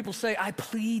ever hear people say, I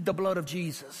plead the blood of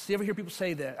Jesus? You ever hear people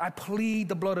say that? I plead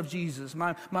the blood of Jesus.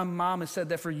 My mom has said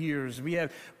that for years. We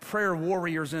have prayer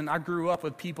warriors, and I grew up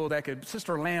with people that could,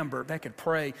 Sister Lambert, that could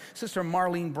pray, Sister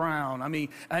Marlene Brown,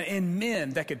 and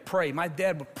men that could pray. My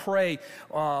dad would pray,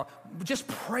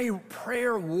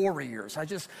 prayer warriors.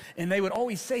 And they would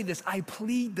always say this, I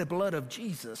plead the blood of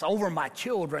Jesus over my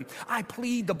children. I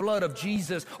plead the blood of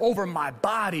Jesus over my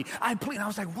body. I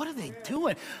was like, what are they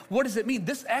doing? What does it mean?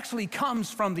 This actually comes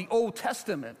from the Old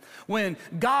Testament when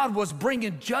God was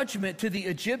bringing judgment to the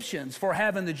Egyptians for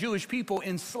having the Jewish people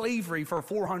in slavery for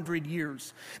 400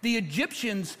 years. The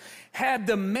Egyptians had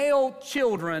the male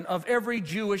children of every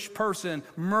Jewish person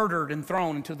murdered and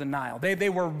thrown into the Nile. They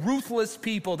were ruthless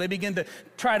people. They began to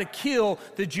try to kill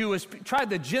tried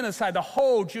to genocide the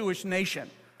whole Jewish nation.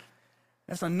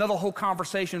 That's another whole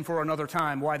conversation for another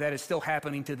time, why that is still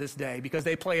happening to this day, because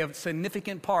they play a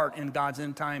significant part in God's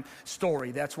end time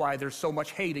story. That's why there's so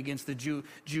much hate against the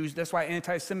Jews. That's why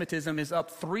anti-Semitism is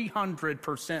up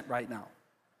 300% right now,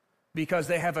 because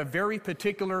they have a very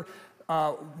particular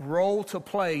role to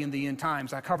play in the end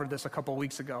times. I covered this a couple of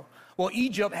weeks ago. Well,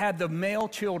 Egypt had the male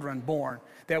children born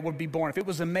that would be born. If it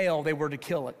was a male, they were to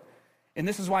kill it. And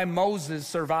this is why Moses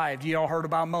survived. You all heard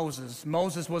about Moses.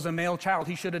 Moses was a male child.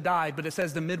 He should have died, but it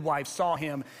says the midwives saw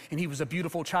him, and he was a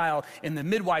beautiful child. And the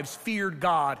midwives feared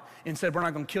God and said, we're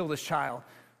not going to kill this child.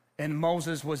 And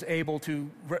Moses was able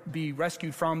to be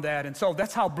rescued from that. And so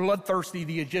that's how bloodthirsty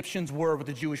the Egyptians were with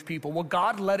the Jewish people. Well,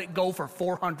 God let it go for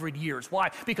 400 years.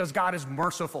 Why? Because God is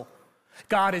merciful.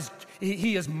 God is,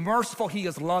 he is merciful, he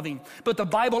is loving. But the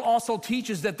Bible also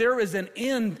teaches that there is an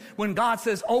end when God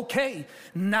says, okay,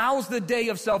 now's the day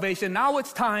of salvation. Now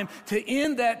it's time to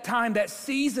end that time, that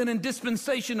season and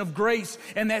dispensation of grace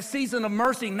and that season of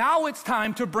mercy. Now it's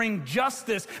time to bring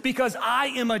justice because I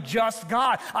am a just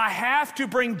God. I have to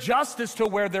bring justice to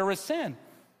where there is sin.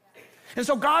 And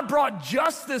so God brought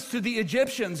justice to the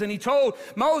Egyptians, and he told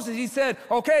Moses, he said,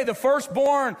 okay, the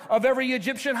firstborn of every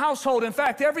Egyptian household, in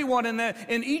fact, everyone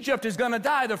in Egypt is going to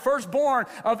die. The firstborn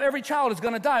of every child is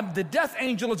going to die. The death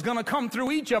angel is going to come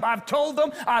through Egypt. I've told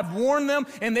them, I've warned them,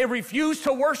 and they refuse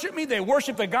to worship me. They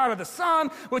worship the God of the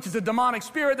sun, which is a demonic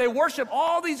spirit. They worship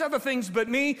all these other things but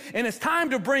me, and it's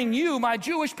time to bring you, my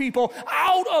Jewish people,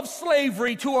 out of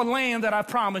slavery to a land that I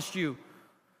promised you.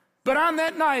 But on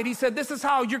that night, he said, this is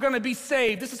how you're going to be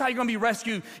saved. This is how you're going to be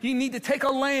rescued. You need to take a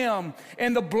lamb,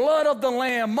 and the blood of the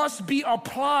lamb must be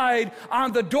applied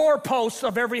on the doorposts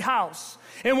of every house.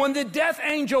 And when the death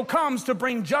angel comes to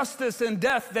bring justice and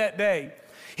death that day,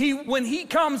 when he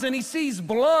comes and he sees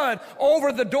blood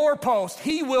over the doorpost,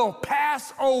 he will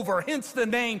pass over, hence the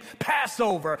name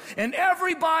Passover. And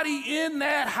everybody in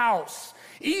that house,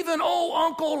 even old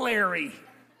Uncle Larry,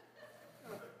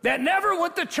 that never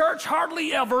went to church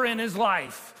hardly ever in his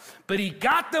life, but he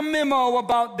got the memo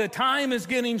about the time is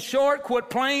getting short, quit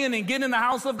playing and get in the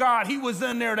house of God. He was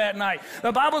in there that night.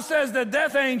 The Bible says the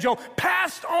death angel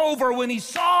passed over when he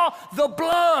saw the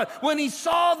blood, when he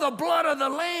saw the blood of the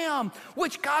lamb,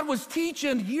 which God was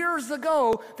teaching years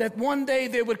ago that one day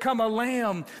there would come a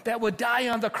lamb that would die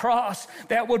on the cross,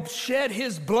 that would shed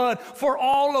his blood for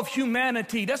all of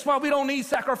humanity. That's why we don't need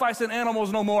sacrificing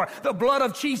animals no more. The blood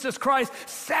of Jesus Christ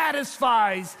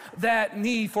satisfies that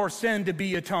need for sin to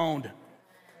be atoned.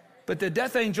 But the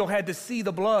death angel had to see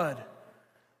the blood.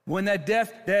 When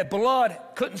that blood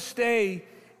couldn't stay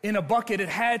in a bucket, it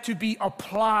had to be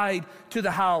applied to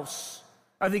the house.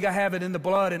 I think I have it in the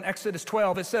blood in Exodus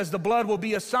 12. It says, the blood will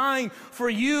be a sign for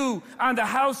you on the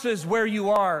houses where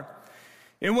you are.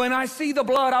 And when I see the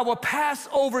blood, I will pass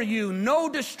over you. No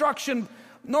destructive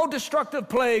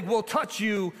plague will touch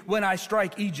you when I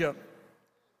strike Egypt.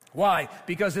 Why?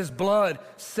 Because his blood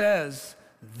says,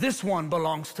 this one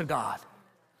belongs to God.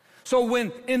 So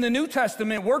when in the New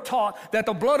Testament we're taught that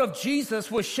the blood of Jesus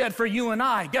was shed for you and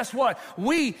I, guess what?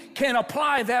 We can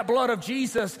apply that blood of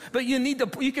Jesus, but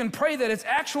you can pray that it's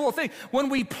actual thing. When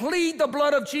we plead the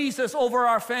blood of Jesus over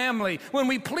our family, when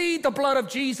we plead the blood of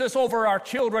Jesus over our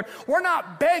children, we're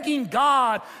not begging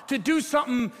God to do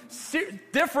something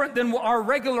different than what our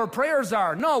regular prayers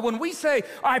are. No, when we say,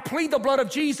 I plead the blood of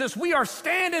Jesus, we are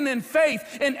standing in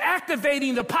faith and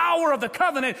activating the power of the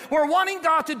covenant. We're wanting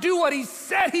God to do what he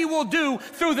said he will do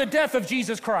through the death of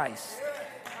Jesus Christ.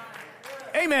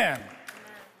 Amen.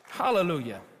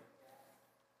 Hallelujah.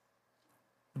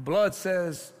 The blood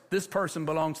says this person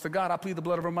belongs to God. I plead the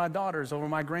blood over my daughters, over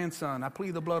my grandson. I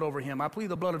plead the blood over him. I plead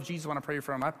the blood of Jesus when I pray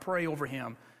for him. I pray over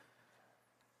him.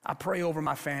 I pray over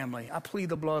my family. I plead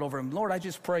the blood over him. Lord, I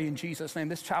just pray in Jesus' name,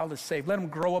 this child is saved. Let him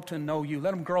grow up to know you.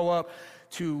 Let him grow up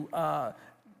to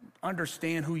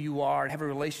understand who you are and have a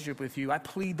relationship with you. I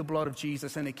plead the blood of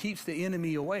Jesus, and it keeps the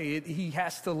enemy away. He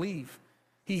has to leave.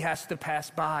 He has to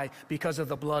pass by because of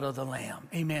the blood of the Lamb.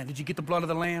 Amen. Did you get the blood of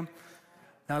the Lamb?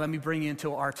 Now let me bring you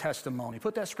into our testimony.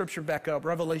 Put that scripture back up,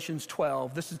 Revelations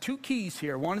 12. This is two keys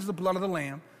here. One is the blood of the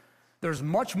Lamb. There's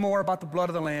much more about the blood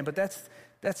of the Lamb, but that's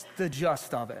the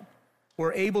gist of it.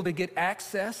 We're able to get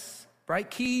access, right?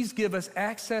 Keys give us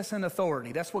access and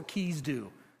authority. That's what keys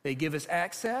do. They give us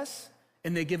access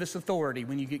and they give us authority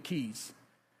when you get keys.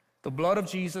 The blood of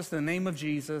Jesus, the name of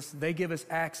Jesus, they give us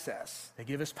access. They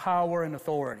give us power and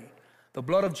authority. The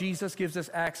blood of Jesus gives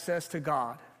us access to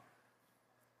God.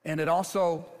 And it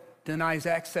also denies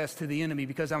access to the enemy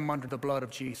because I'm under the blood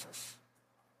of Jesus.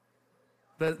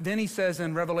 But then he says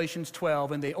in Revelations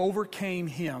 12, and they overcame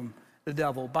him, the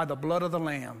devil, by the blood of the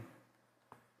Lamb.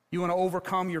 You want to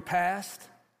overcome your past?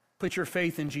 Put your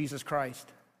faith in Jesus Christ.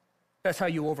 That's how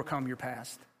you overcome your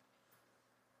past.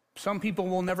 Some people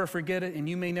will never forget it, and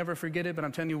you may never forget it, but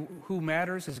I'm telling you, who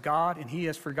matters is God, and he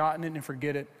has forgotten it and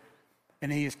forget it, and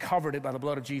he has covered it by the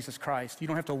blood of Jesus Christ. You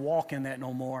don't have to walk in that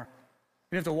no more.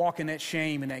 You don't have to walk in that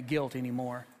shame and that guilt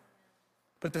anymore.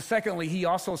 But secondly, he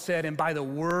also said, and by the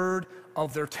word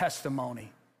of their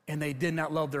testimony, and they did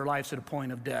not love their lives to the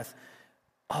point of death.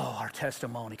 Oh, our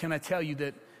testimony. Can I tell you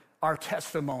that our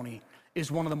testimony is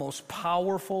one of the most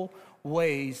powerful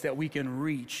ways that we can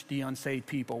reach the unsaved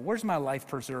people. Where's my life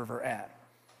preserver at?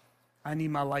 I need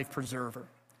my life preserver.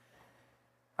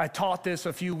 I taught this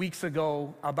a few weeks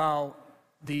ago about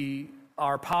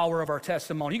our power of our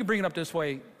testimony. You can bring it up this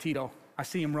way, Tito. I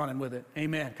see him running with it.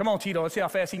 Amen. Come on, Tito. Let's see how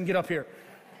fast he can get up here.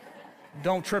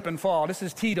 Don't trip and fall. This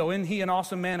is Tito. Isn't he an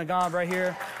awesome man of God right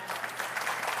here?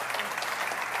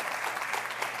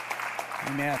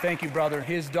 Amen. Thank you, brother.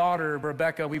 His daughter,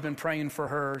 Rebecca, we've been praying for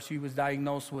her. She was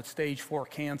diagnosed with stage 4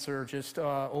 cancer just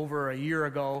over a year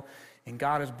ago. And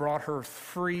God has brought her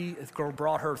free,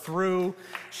 brought her through.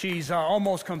 She's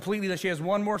almost completely, she has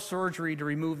one more surgery to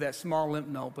remove that small lymph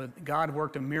node, but God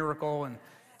worked a miracle,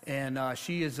 and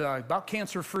she is about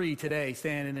cancer-free today,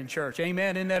 standing in church.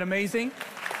 Amen. Isn't that amazing?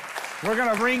 We're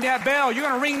going to ring that bell. You're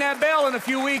going to ring that bell in a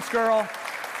few weeks, girl.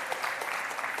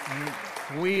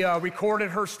 We recorded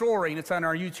her story, and it's on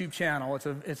our YouTube channel.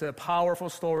 It's a powerful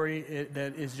story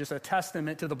that is just a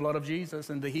testament to the blood of Jesus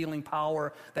and the healing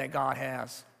power that God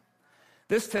has.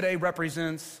 This today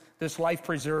represents this life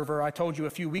preserver. I told you a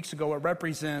few weeks ago, it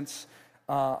represents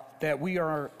that we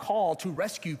are called to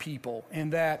rescue people,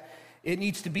 and that it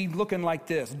needs to be looking like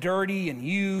this, dirty and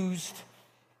used.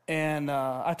 And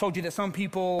I told you that some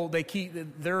people, they keep,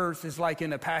 theirs is like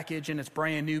in a package and it's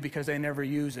brand new because they never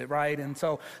use it, right? And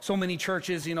so many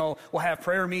churches, will have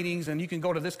prayer meetings, and you can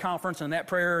go to this conference and that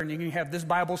prayer, and you can have this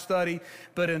Bible study.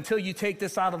 But until you take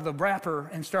this out of the wrapper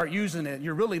and start using it,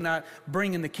 you're really not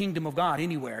bringing the kingdom of God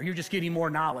anywhere. You're just getting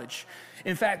more knowledge.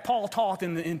 In fact, Paul taught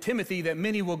in Timothy that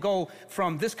many will go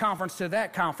from this conference to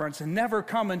that conference and never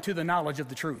come into the knowledge of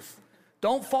the truth.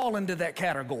 Don't fall into that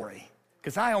category.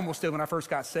 Because I almost did when I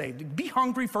first got saved. Be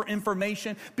hungry for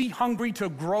information. Be hungry to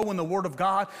grow in the Word of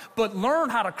God. But learn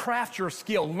how to craft your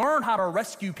skill. Learn how to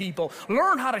rescue people.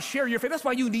 Learn how to share your faith. That's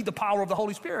why you need the power of the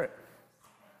Holy Spirit.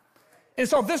 And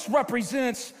so this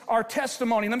represents our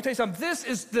testimony. Let me tell you something. This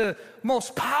is the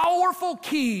most powerful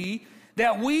key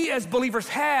that we as believers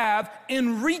have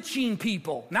in reaching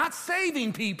people. Not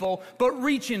saving people, but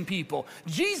reaching people.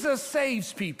 Jesus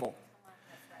saves people.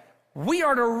 We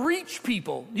are to reach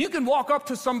people. You can walk up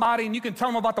to somebody and you can tell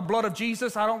them about the blood of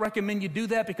Jesus. I don't recommend you do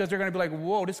that, because they're going to be like,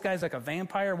 whoa, this guy's like a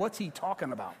vampire. What's he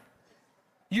talking about?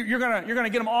 You're going to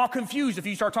get them all confused if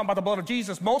you start talking about the blood of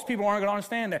Jesus. Most people aren't going to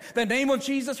understand that. The name of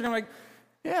Jesus, they're going to be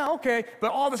like, yeah, okay.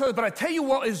 But all this other, but I tell you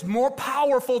what is more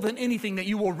powerful than anything that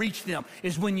you will reach them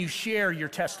is when you share your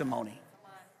testimony.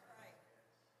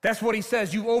 That's what he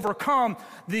says. You overcome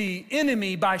the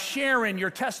enemy by sharing your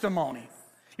testimony.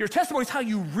 Your testimony is how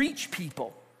you reach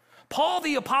people. Paul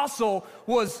the Apostle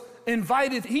was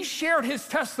invited. He shared his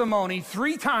testimony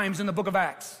 3 times in the book of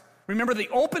Acts. Remember the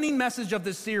opening message of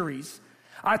this series.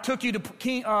 I took you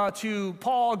to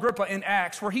Paul Agrippa in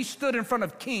Acts, where he stood in front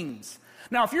of kings.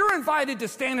 Now, if you're invited to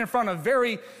stand in front of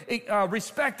very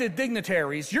respected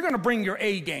dignitaries, you're going to bring your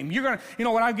A game. You're going to,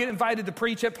 when I get invited to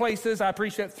preach at places, I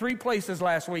preached at 3 places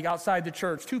last week outside the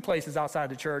church, 2 places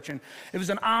outside the church, and it was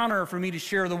an honor for me to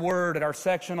share the word at our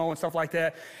sectional and stuff like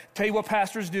that. Tell you what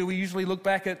pastors do, we usually look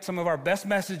back at some of our best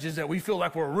messages that we feel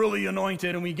like we're really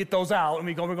anointed, and we get those out, and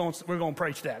we're going to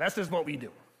preach that. That's just what we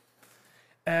do.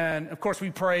 And, of course, we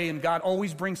pray, and God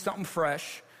always brings something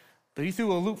fresh. But he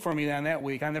threw a loop for me down that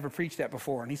week. I never preached that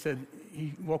before. And he said,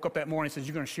 he woke up that morning and says,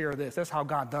 you're going to share this. That's how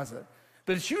God does it.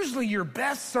 But it's usually your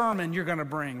best sermon you're going to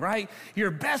bring, right?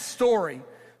 Your best story.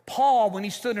 Paul, when he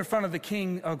stood in front of the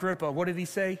King Agrippa, what did he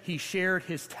say? He shared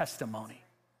his testimony.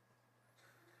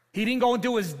 He didn't go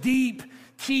into his deep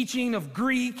teaching of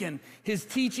Greek and his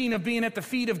teaching of being at the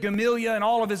feet of Gamaliel and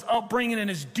all of his upbringing and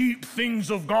his deep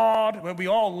things of God that we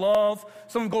all love.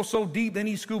 Some go so deep they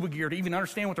need scuba gear to even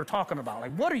understand what they're talking about.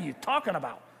 Like, what are you talking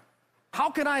about? How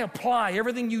can I apply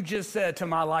everything you just said to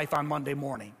my life on Monday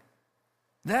morning?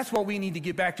 That's what we need to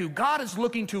get back to. God is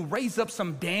looking to raise up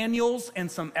some Daniels and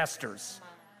some Esthers.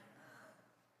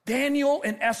 Daniel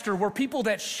and Esther were people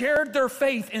that shared their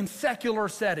faith in secular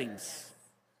settings.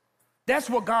 That's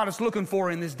what God is looking for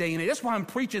in this day and age. That's why I'm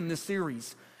preaching this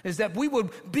series, is that we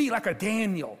would be like a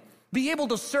Daniel, be able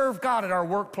to serve God at our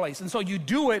workplace. And so you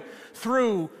do it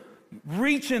through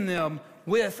reaching them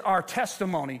with our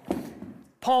testimony.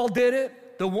 Paul did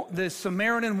it. The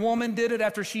Samaritan woman did it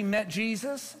after she met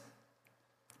Jesus.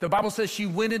 The Bible says she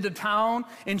went into town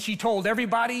and she told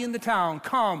everybody in the town,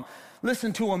 come,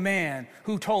 listen to a man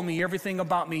who told me everything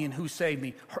about me and who saved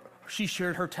me. She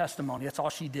shared her testimony. That's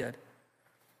all she did.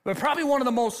 But probably one of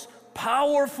the most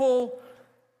powerful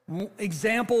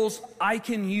examples I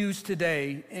can use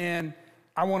today, and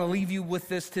I want to leave you with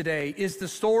this today, is the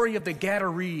story of the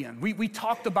Gadarene. We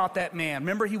talked about that man.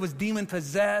 Remember, he was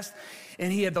demon-possessed,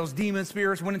 and he had those demon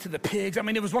spirits, went into the pigs. I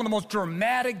mean, it was one of the most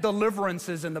dramatic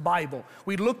deliverances in the Bible.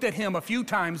 We looked at him a few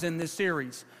times in this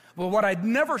series. Well, what I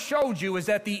never showed you is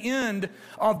at the end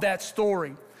of that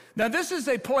story, Now, this is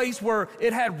a place where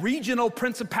it had regional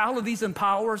principalities and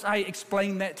powers. I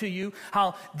explained that to you,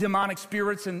 how demonic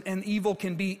spirits and evil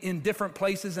can be in different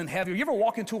places and heavier. You ever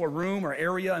walk into a room or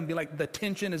area and be like, the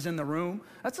tension is in the room?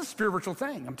 That's a spiritual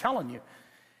thing, I'm telling you.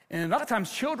 And a lot of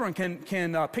times children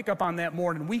can pick up on that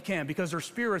more than we can because their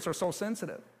spirits are so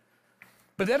sensitive.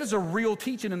 But that is a real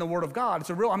teaching in the Word of God.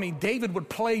 David would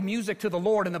play music to the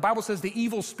Lord, and the Bible says the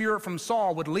evil spirit from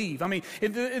Saul would leave.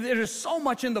 There's so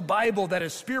much in the Bible that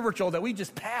is spiritual that we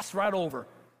just pass right over.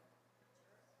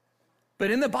 But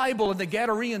in the Bible, in the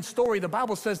Gadarene story, the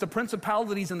Bible says the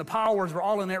principalities and the powers were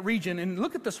all in that region. And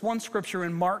look at this one scripture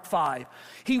in Mark 5.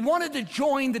 He wanted to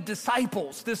join the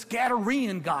disciples, this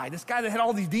Gadarene guy, this guy that had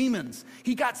all these demons.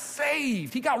 He got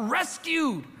saved. He got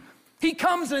rescued. He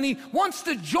comes and he wants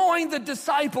to join the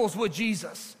disciples with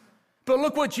Jesus. But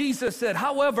look what Jesus said.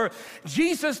 However,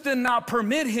 Jesus did not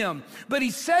permit him, but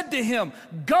he said to him,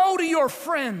 go to your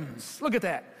friends. Look at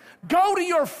that. Go to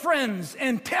your friends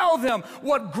and tell them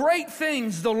what great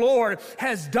things the Lord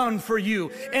has done for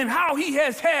you and how he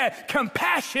has had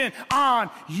compassion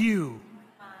on you.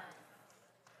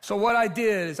 So what I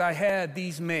did is I had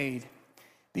these made.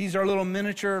 These are little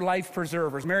miniature life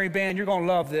preservers. Mary Band, you're going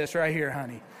to love this right here,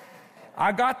 honey.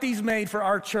 I got these made for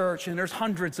our church, and there's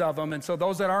hundreds of them. And so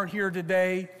those that aren't here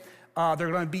today, they're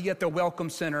going to be at the Welcome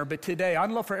Center. But today,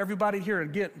 I'd love for everybody here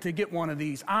to get one of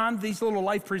these. On these little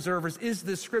life preservers is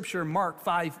this scripture, Mark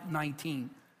 5:19.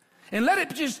 And let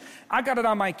it I got it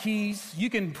on my keys. You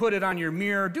can put it on your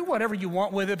mirror. Do whatever you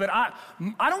want with it. But I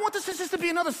don't want this just to be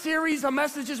another series of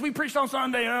messages we preached on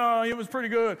Sunday. Oh, it was pretty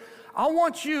good. I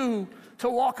want you to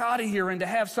walk out of here and to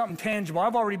have something tangible.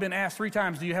 I've already been asked 3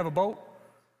 times, do you have a boat?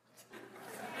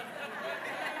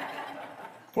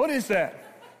 What is that?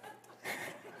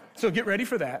 So get ready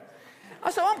for that.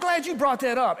 I said, I'm glad you brought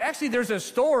that up. Actually, there's a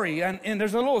story, and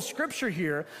there's a little scripture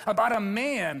here about a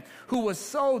man who was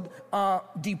so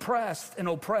depressed and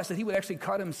oppressed that he would actually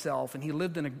cut himself, and he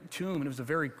lived in a tomb, and it was a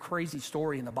very crazy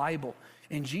story in the Bible.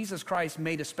 And Jesus Christ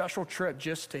made a special trip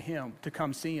just to him, to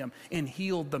come see him, and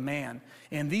healed the man.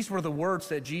 And these were the words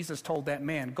that Jesus told that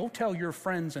man. Go tell your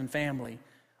friends and family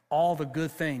all the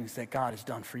good things that God has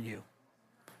done for you.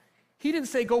 He didn't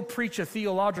say, go preach a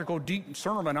theological deep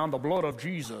sermon on the blood of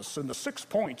Jesus and the 6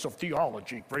 points of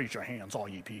theology. Raise your hands, all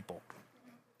ye people.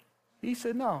 He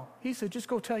said, no. He said, just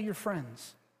go tell your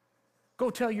friends. Go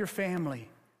tell your family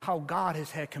how God has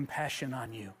had compassion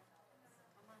on you.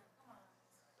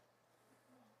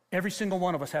 Every single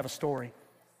one of us have a story.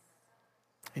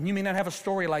 And you may not have a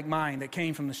story like mine that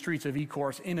came from the streets of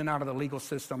Ecorse, in and out of the legal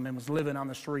system, and was living on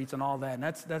the streets and all that. And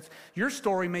that's your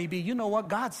story may be, you know what?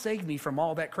 God saved me from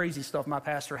all that crazy stuff my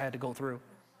pastor had to go through.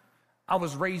 I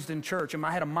was raised in church, and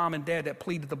I had a mom and dad that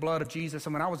pleaded the blood of Jesus.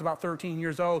 And when I was about 13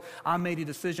 years old, I made a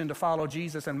decision to follow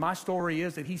Jesus. And my story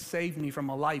is that he saved me from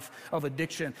a life of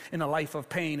addiction and a life of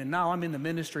pain. And now I'm in the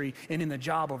ministry and in the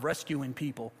job of rescuing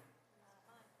people.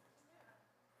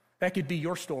 That could be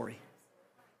your story.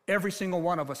 Every single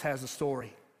one of us has a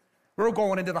story. We're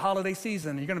going into the holiday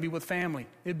season. You're going to be with family.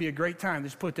 It'd be a great time.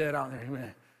 Just put that out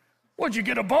there. What'd you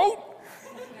get, a boat?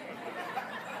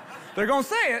 They're going to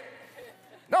say it.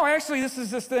 No, actually, this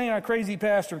is this thing our crazy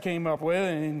pastor came up with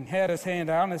and had us hand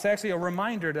out. And it's actually a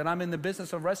reminder that I'm in the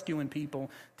business of rescuing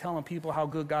people, telling people how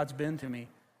good God's been to me.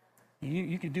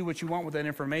 You can do what you want with that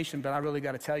information, but I really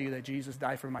got to tell you that Jesus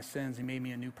died for my sins. He made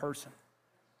me a new person.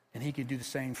 And he can do the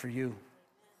same for you.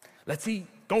 Let's eat.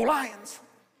 Go Lions.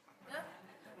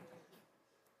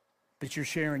 But you're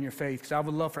sharing your faith, because I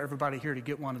would love for everybody here to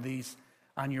get one of these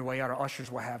on your way out. Our ushers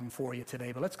will have them for you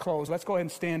today. But let's close. Let's go ahead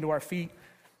and stand to our feet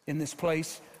in this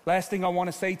place. Last thing I want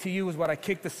to say to you is what I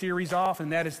kicked the series off,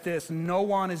 and that is this. No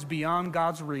one is beyond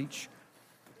God's reach,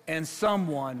 and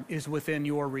someone is within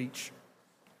your reach.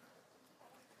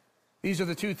 These are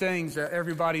the 2 things that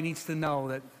everybody needs to know,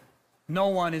 that no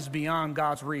one is beyond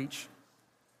God's reach.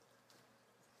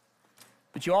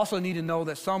 But you also need to know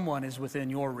that someone is within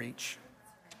your reach.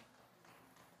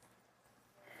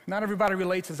 Not everybody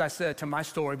relates, as I said, to my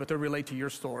story, but they relate to your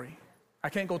story. I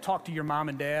can't go talk to your mom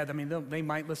and dad. I mean, they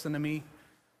might listen to me.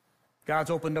 God's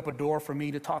opened up a door for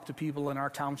me to talk to people in our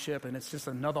township, and it's just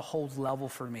another whole level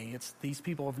for me. These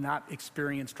people have not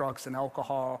experienced drugs and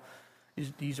alcohol.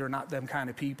 These are not them kind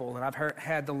of people. And I've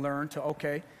had to learn to,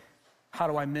 okay, how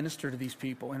do I minister to these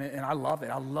people? And I love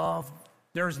it.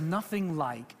 There's nothing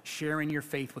like sharing your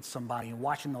faith with somebody and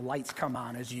watching the lights come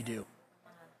on as you do.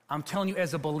 I'm telling you,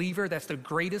 as a believer, that's the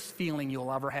greatest feeling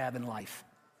you'll ever have in life,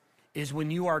 is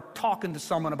when you are talking to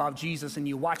someone about Jesus and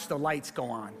you watch the lights go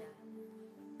on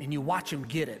and you watch them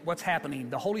get it. What's happening?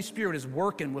 The Holy Spirit is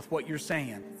working with what you're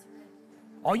saying.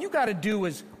 all you got to do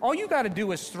is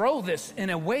throw this in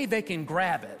a way they can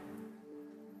grab it.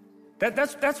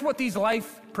 That's what these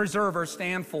life preservers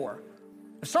stand for.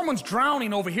 If someone's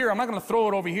drowning over here, I'm not going to throw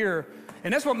it over here.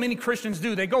 And that's what many Christians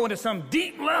do. They go into some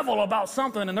deep level about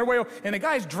something, and the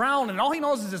guy's drowning, and all he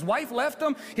knows is his wife left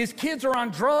him, his kids are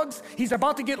on drugs, he's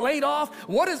about to get laid off.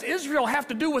 What does Israel have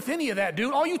to do with any of that,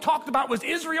 dude? All you talked about was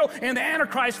Israel and the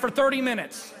Antichrist for 30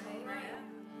 minutes.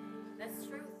 That's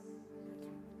true.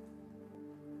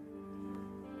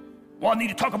 Well, I need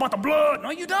to talk about the blood.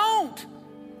 No, you don't.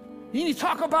 You need to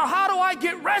talk about, how do I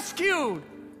get rescued?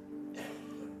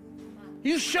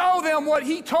 You show them what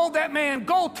he told that man.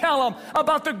 Go tell them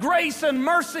about the grace and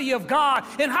mercy of God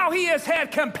and how he has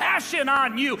had compassion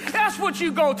on you. That's what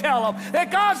you go tell them.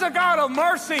 That God's a God of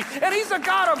mercy and he's a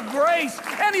God of grace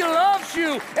and he loves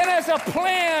you and has a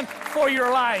plan for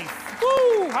your life.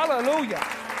 Woo! Hallelujah.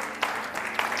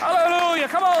 Hallelujah.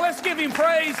 Come on, let's give him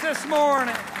praise this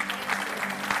morning.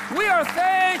 We are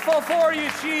thankful for you,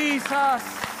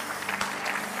 Jesus.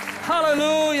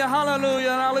 Hallelujah, hallelujah.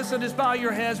 Now listen, just bow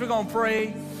your heads. We're going to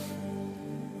pray.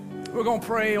 We're going to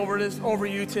pray over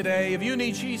you today. If you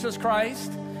need Jesus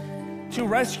Christ to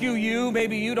rescue you,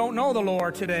 maybe you don't know the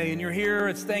Lord today and you're here,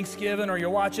 it's Thanksgiving, or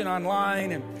you're watching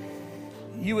online and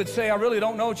you would say, I really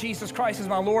don't know Jesus Christ as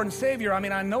my Lord and Savior. I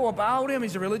mean, I know about him.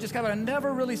 He's a religious guy, but I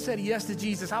never really said yes to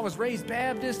Jesus. I was raised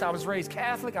Baptist. I was raised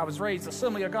Catholic. I was raised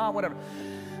Assembly of God, whatever.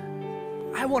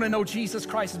 I want to know Jesus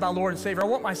Christ as my Lord and Savior. I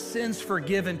want my sins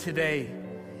forgiven today.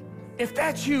 If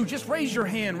that's you, just raise your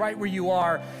hand right where you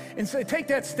are and say, take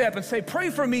that step and say, pray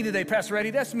for me today, Pastor Eddie.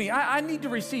 That's me. I need to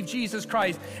receive Jesus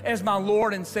Christ as my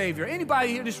Lord and Savior. Anybody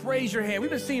here, just raise your hand. We've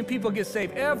been seeing people get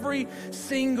saved every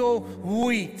single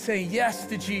week. Say yes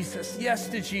to Jesus, yes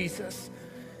to Jesus,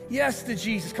 yes to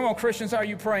Jesus. Come on, Christians, are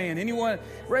you praying? Anyone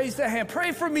raise that hand?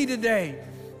 Pray for me today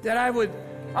that I want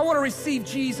to receive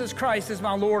Jesus Christ as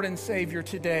my Lord and Savior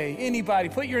today. Anybody,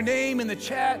 put your name in the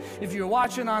chat. If you're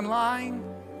watching online,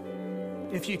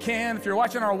 if you can, if you're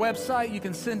watching our website, you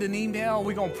can send an email.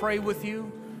 We're going to pray with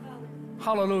you.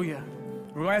 Hallelujah.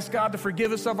 We're going to ask God to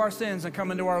forgive us of our sins and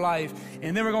come into our life.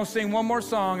 And then we're going to sing one more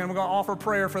song, and we're going to offer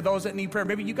prayer for those that need prayer.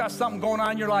 Maybe you got something going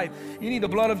on in your life. You need the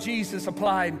blood of Jesus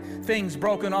applied, things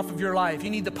broken off of your life. You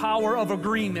need the power of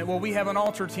agreement. Well, we have an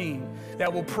altar team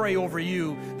that will pray over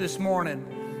you this morning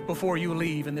before you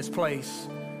leave in this place.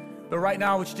 But right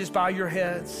now, would you just bow your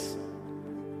heads?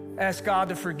 Ask God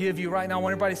to forgive you. Right now, I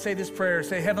want everybody to say this prayer.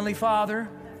 Say, Heavenly Father.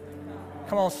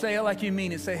 Come on, say it like you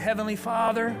mean it. Say, Heavenly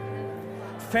Father,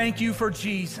 thank you for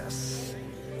Jesus.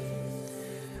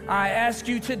 I ask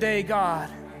you today, God,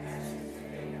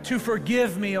 to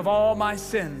forgive me of all my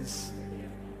sins,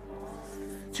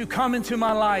 to come into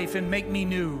my life and make me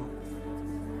new.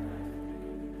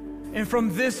 And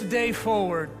from this day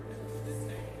forward,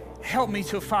 help me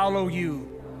to follow you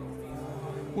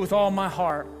with all my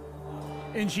heart.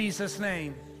 In Jesus'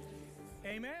 name,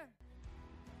 amen.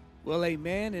 Well,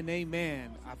 amen and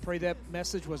amen. I pray that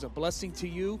message was a blessing to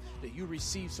you, that you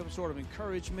received some sort of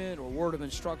encouragement or word of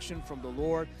instruction from the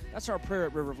Lord. That's our prayer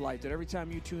at River of Life, that every time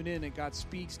you tune in, that God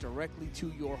speaks directly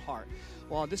to your heart.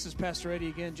 Well, this is Pastor Eddie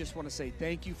again. Just want to say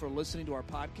thank you for listening to our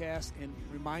podcast and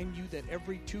remind you that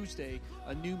every Tuesday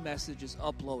a new message is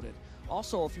uploaded.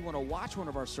 Also, if you want to watch one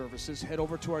of our services, head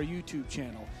over to our YouTube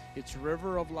channel. It's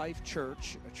River of Life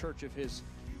Church, a church of His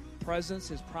presence,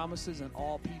 His promises, and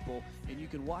all people. And you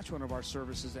can watch one of our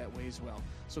services that way as well.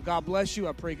 So God bless you.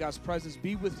 I pray God's presence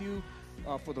be with you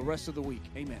for the rest of the week.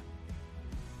 Amen.